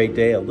really great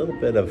day. A little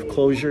bit of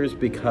closures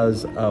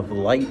because of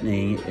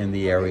lightning in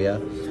the area.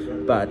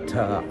 But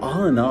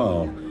all in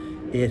all,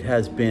 it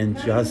has been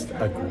just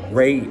a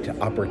great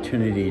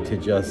opportunity to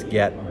just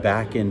get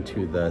back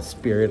into the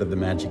spirit of the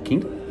Magic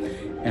Kingdom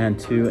and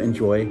to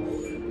enjoy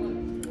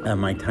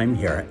my time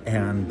here.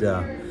 And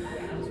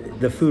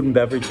the food and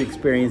beverage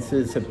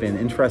experiences have been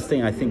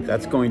interesting. I think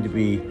that's going to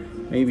be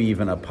maybe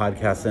even a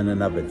podcast in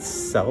and of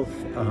itself.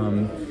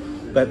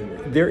 But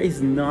there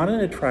is not an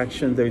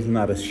attraction, there's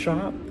not a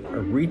shop, a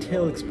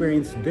retail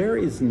experience, there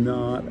is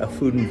not a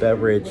food and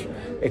beverage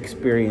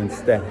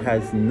experience that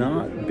has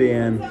not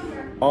been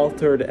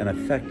altered and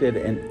affected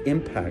and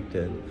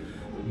impacted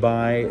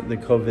by the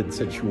COVID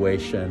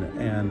situation.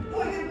 And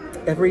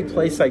every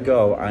place I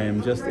go, I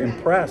am just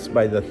impressed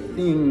by the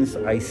things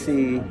I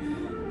see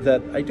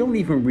that I don't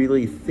even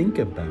really think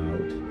about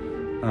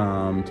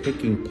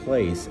taking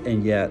place,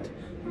 and yet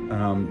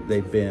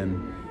they've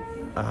been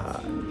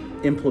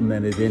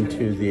implemented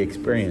into the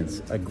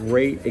experience. A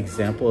great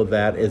example of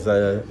that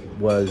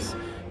was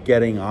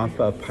getting off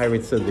of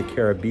Pirates of the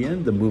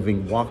Caribbean. The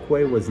moving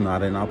walkway was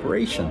not in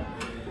operation.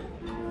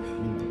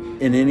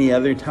 In any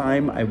other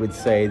time, I would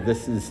say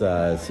this is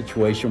a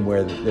situation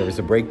where there was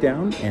a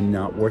breakdown and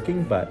not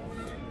working, but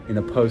in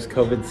a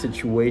post-COVID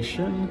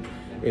situation,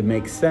 it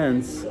makes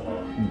sense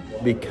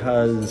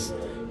because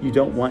you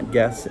don't want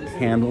guests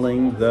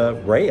handling the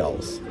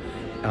rails.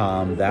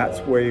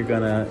 That's where you're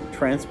going to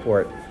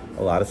transport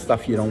a lot of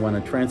stuff you don't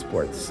want to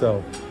transport.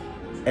 So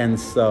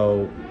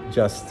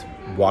just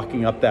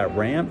walking up that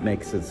ramp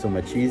makes it so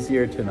much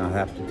easier to not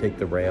have to take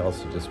the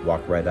rails, to just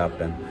walk right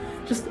up. And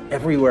just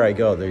everywhere I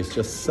go, there's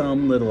just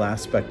some little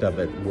aspect of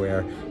it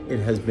where it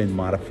has been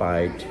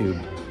modified to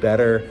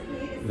better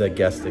the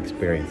guest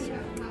experience.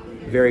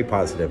 Very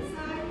positive.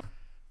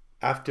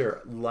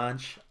 After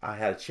lunch, I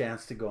had a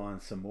chance to go on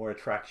some more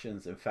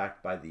attractions. In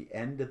fact, by the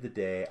end of the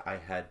day, I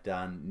had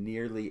done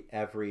nearly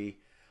every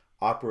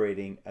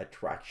operating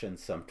attraction,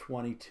 some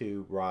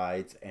 22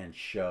 rides and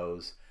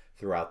shows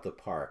throughout the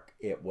park.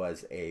 It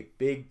was a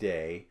big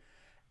day,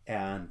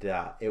 and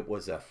it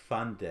was a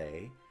fun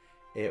day.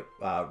 It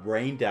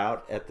rained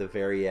out at the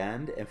very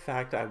end. In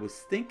fact, I was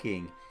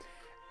thinking,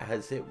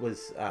 as it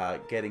was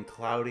getting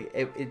cloudy,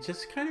 it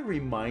just kind of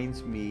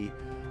reminds me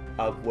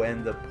of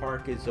when the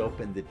park is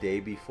open the day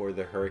before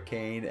the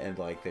hurricane, and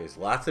like there's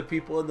lots of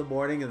people in the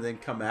morning, and then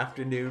come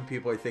afternoon,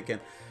 people are thinking,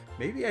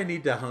 maybe I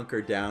need to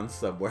hunker down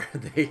somewhere.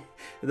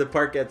 The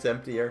park gets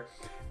emptier.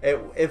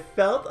 It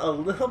felt a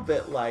little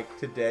bit like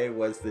today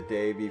was the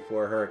day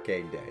before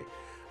Hurricane Day.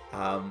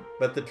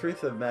 But the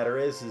truth of the matter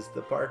is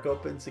the park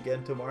opens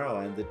again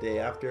tomorrow, and the day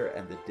after,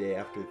 and the day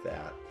after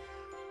that.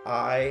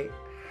 I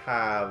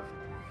have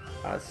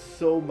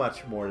so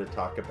much more to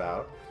talk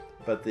about,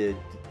 but the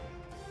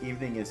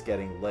evening is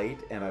getting late,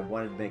 and I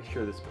wanted to make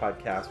sure this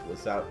podcast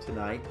was out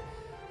tonight.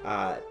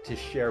 to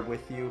share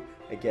with you.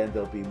 Again,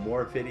 there'll be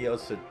more videos,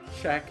 so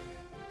check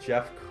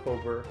Jeff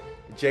Kober,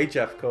 J.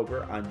 Jeff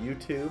Kober on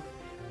YouTube,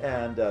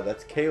 and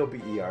that's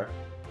Kober.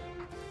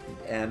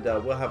 And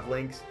we'll have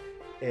links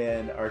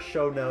in our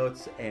show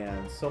notes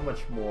and so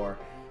much more.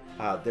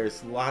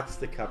 There's lots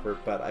to cover,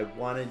 but I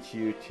wanted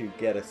you to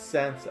get a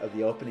sense of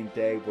the opening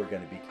day. We're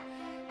going to be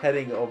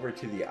heading over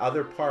to the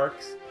other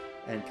parks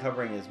and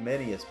covering as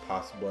many as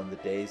possible in the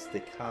days to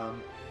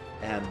come.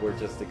 And we're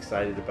just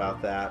excited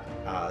about that.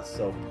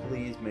 So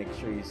please make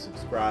sure you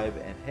subscribe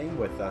and hang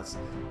with us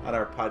on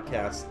our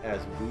podcast as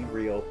we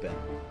reopen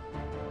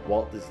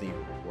Walt Disney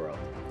World.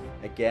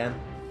 Again,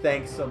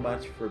 thanks so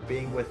much for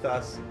being with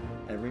us.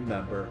 And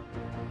remember,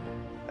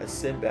 as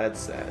Sinbad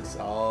says,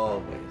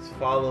 always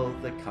follow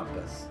the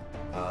compass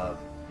of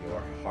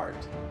your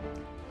heart.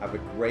 Have a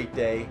great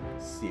day.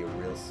 See you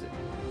real soon.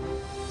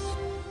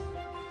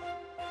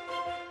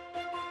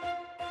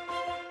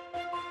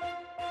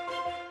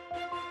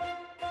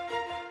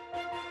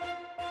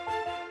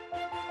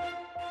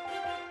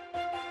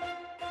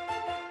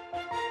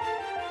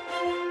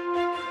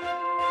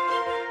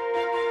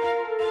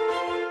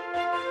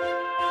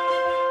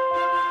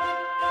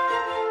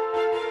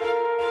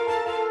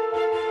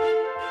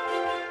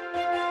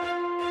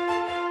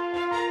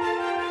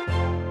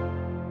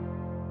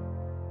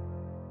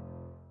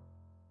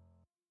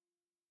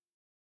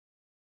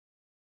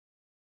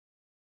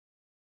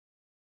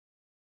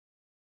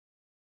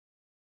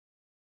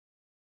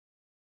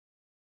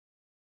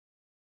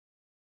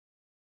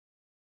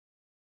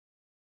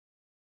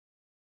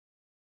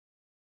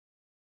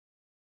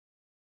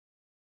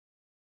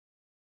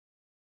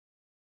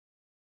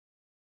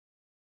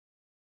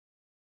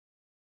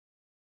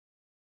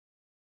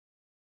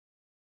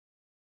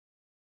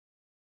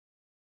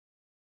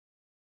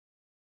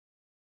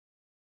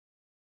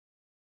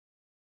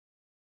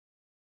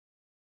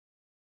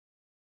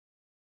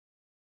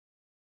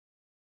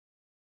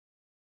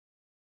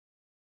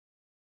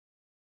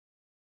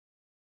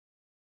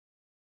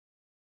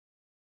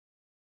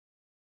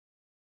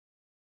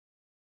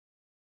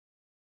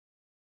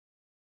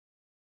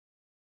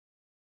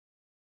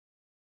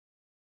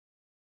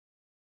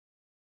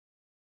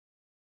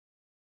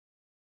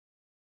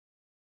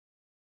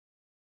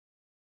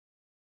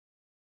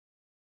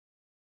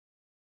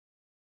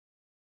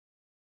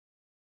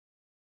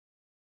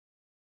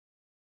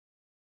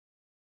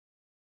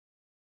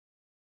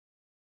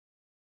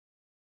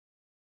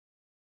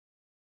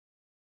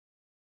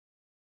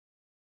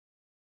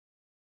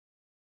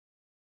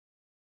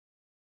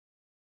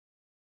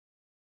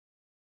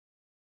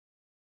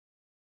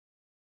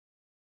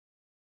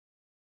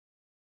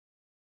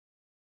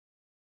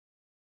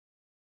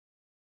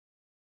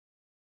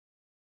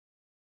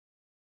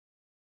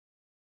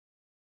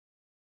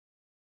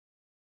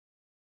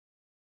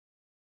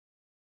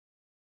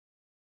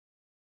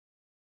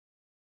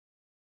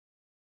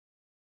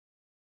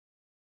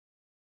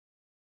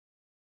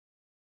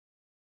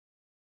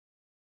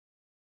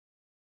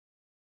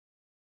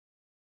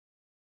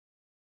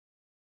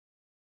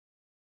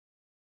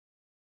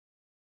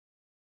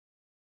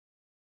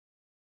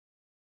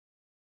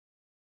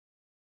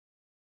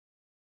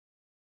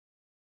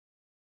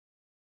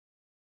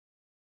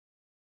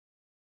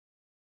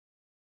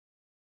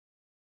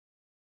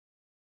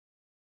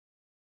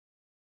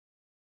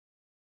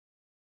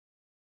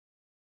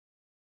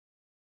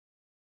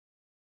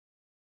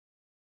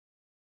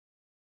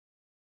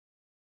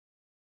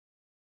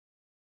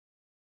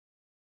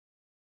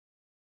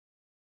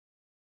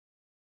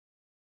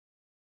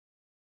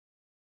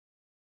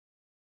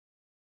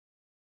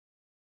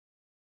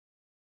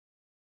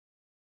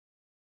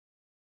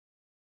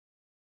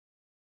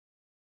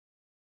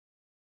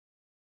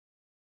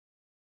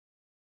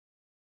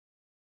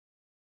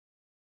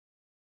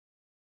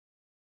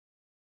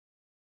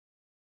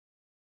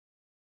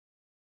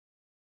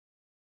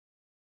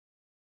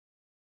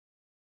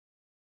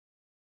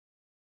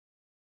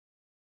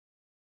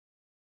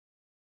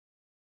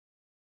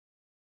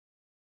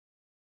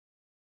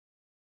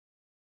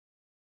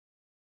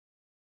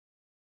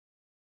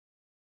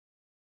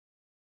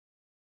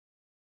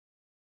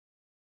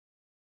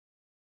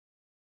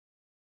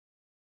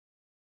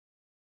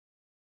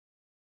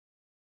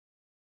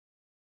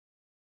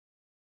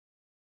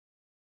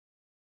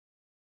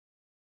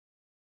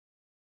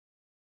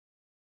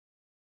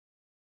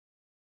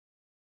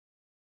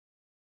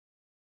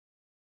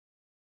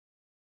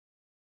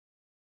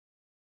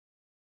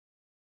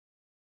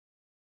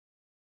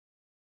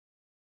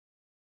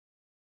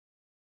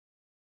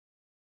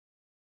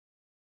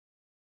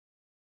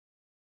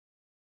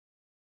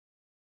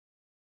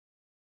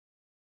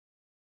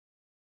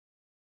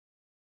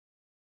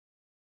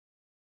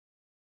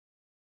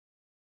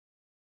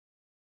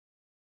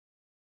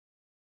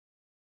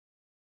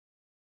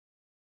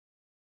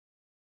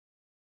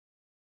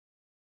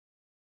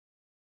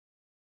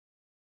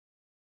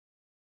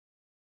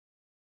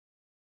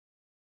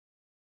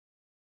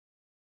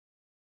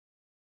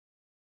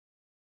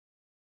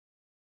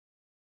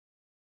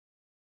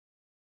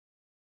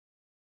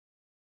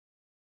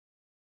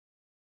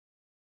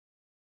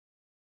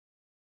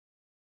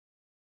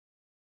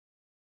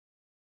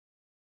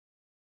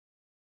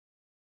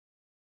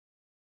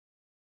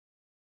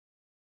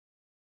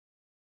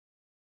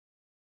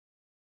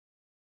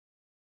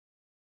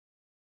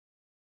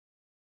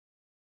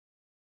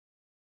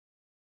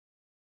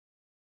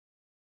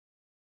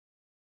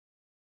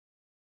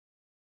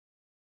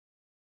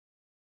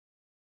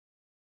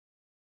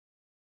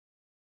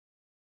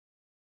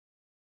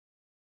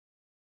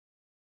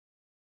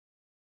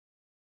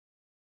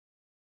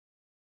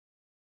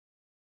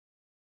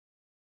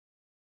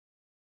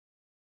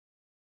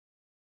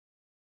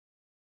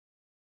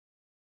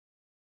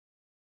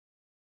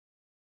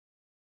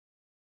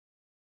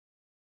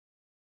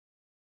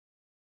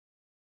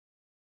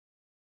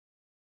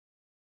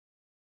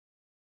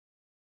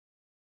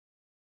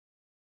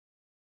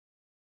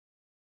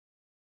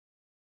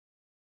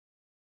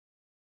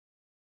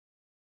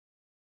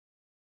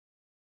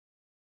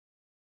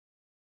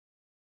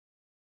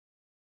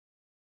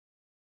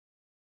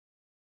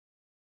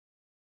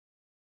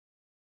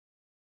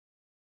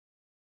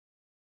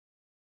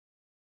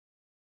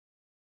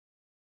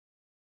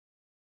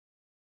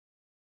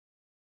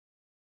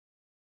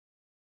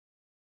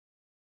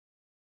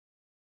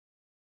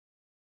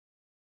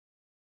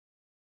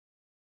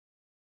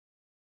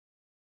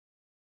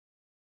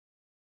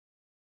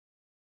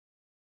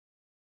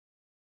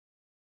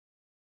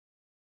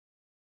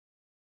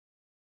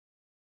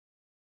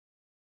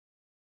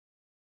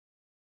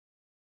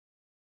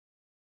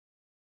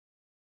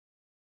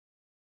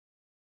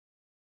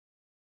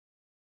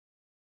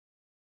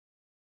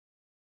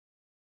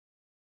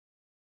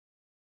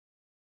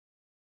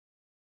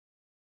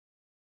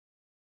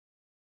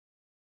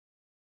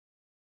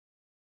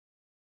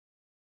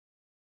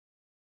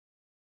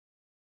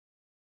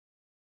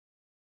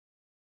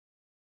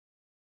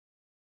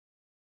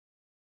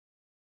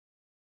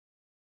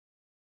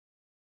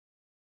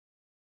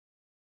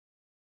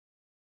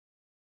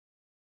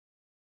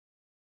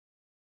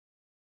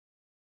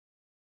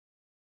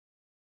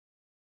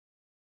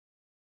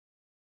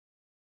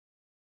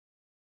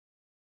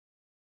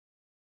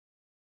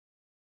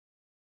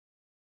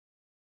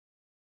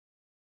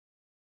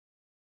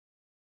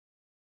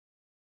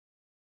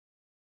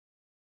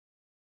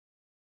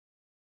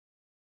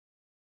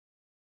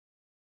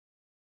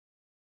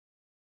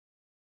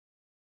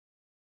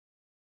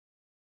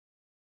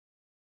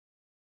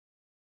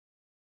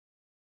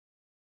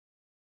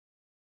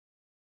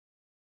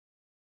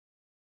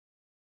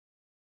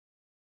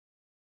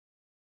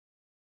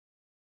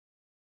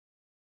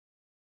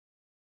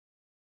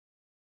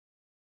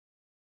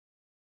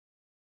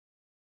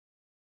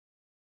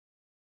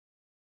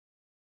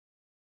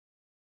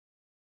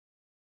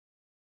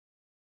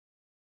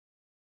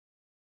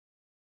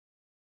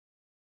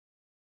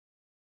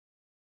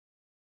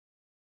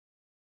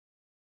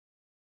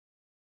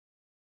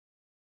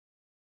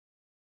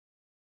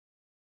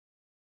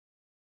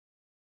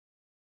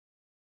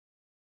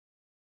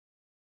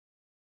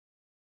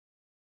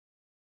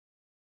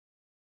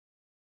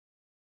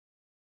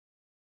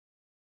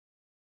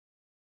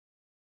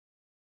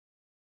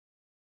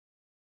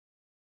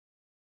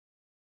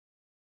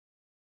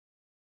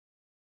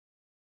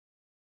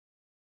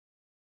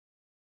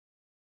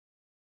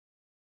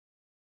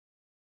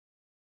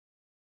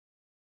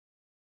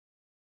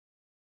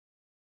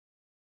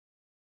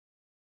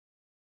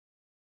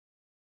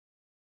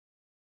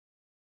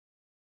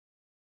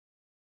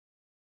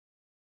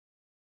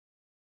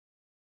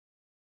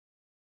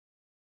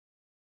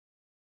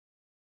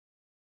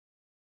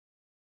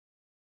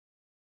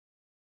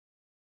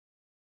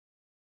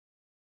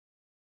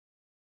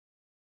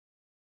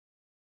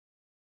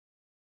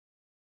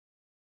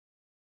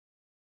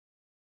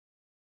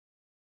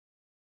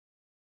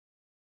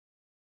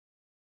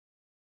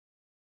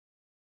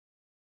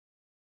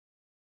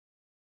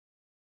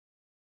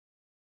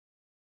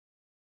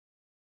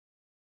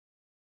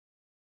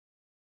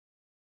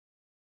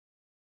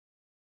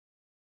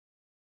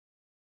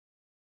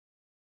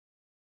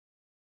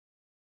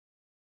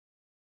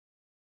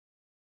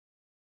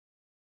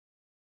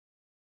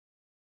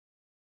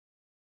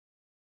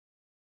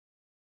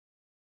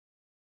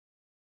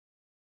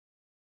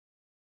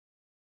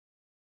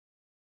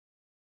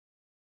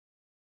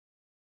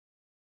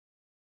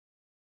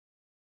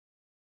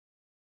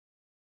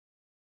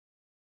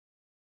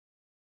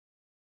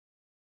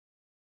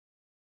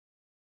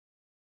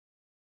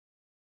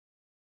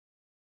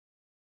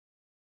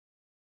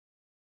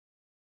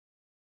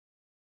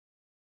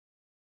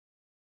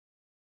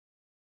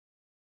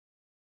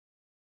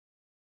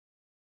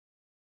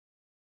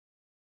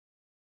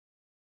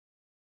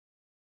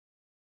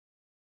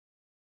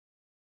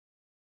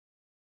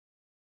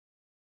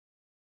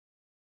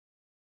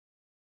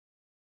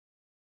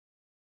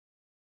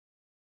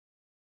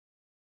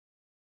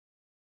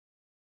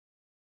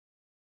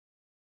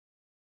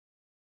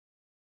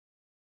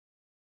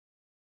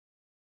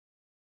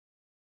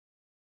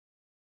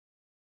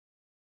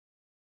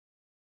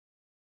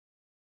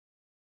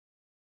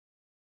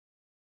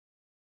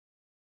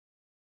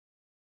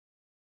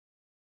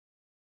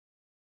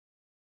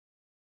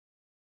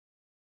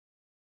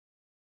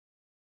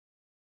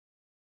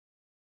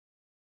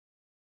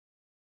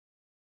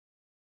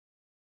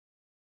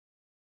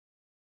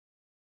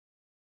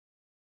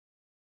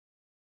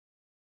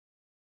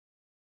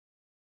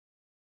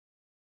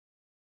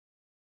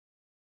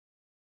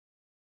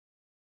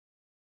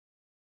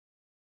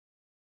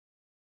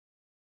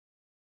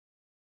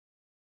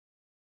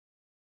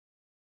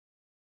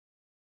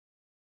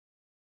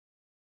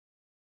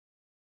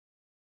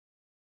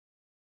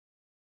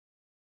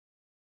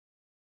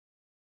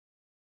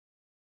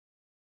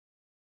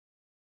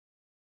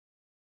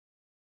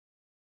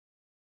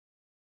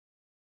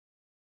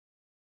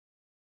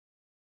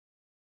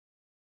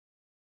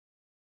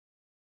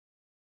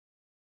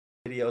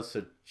 videos.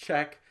 So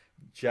check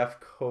Jeff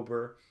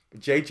Kober,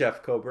 J.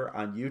 Jeff Kober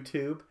on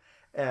YouTube,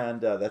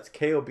 and that's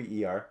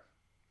Kober.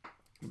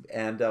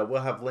 And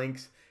we'll have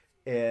links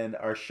in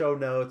our show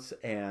notes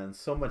and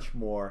so much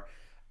more.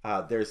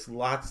 There's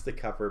lots to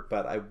cover,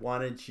 but I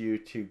wanted you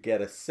to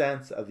get a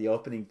sense of the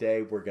opening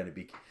day. We're going to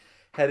be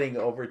heading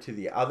over to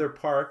the other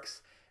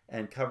parks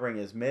and covering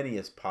as many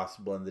as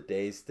possible in the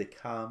days to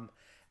come.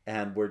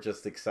 And we're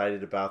just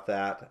excited about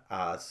that.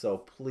 So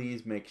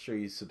please make sure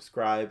you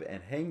subscribe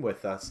and hang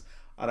with us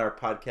on our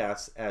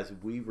podcast as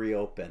we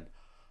reopen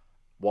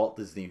Walt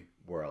Disney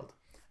World.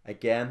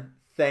 Again,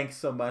 thanks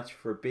so much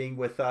for being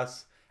with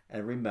us.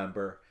 And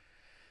remember,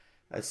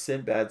 as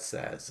Sinbad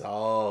says,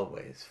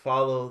 always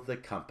follow the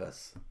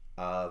compass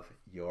of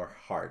your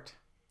heart.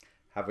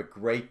 Have a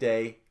great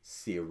day.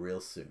 See you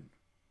real soon.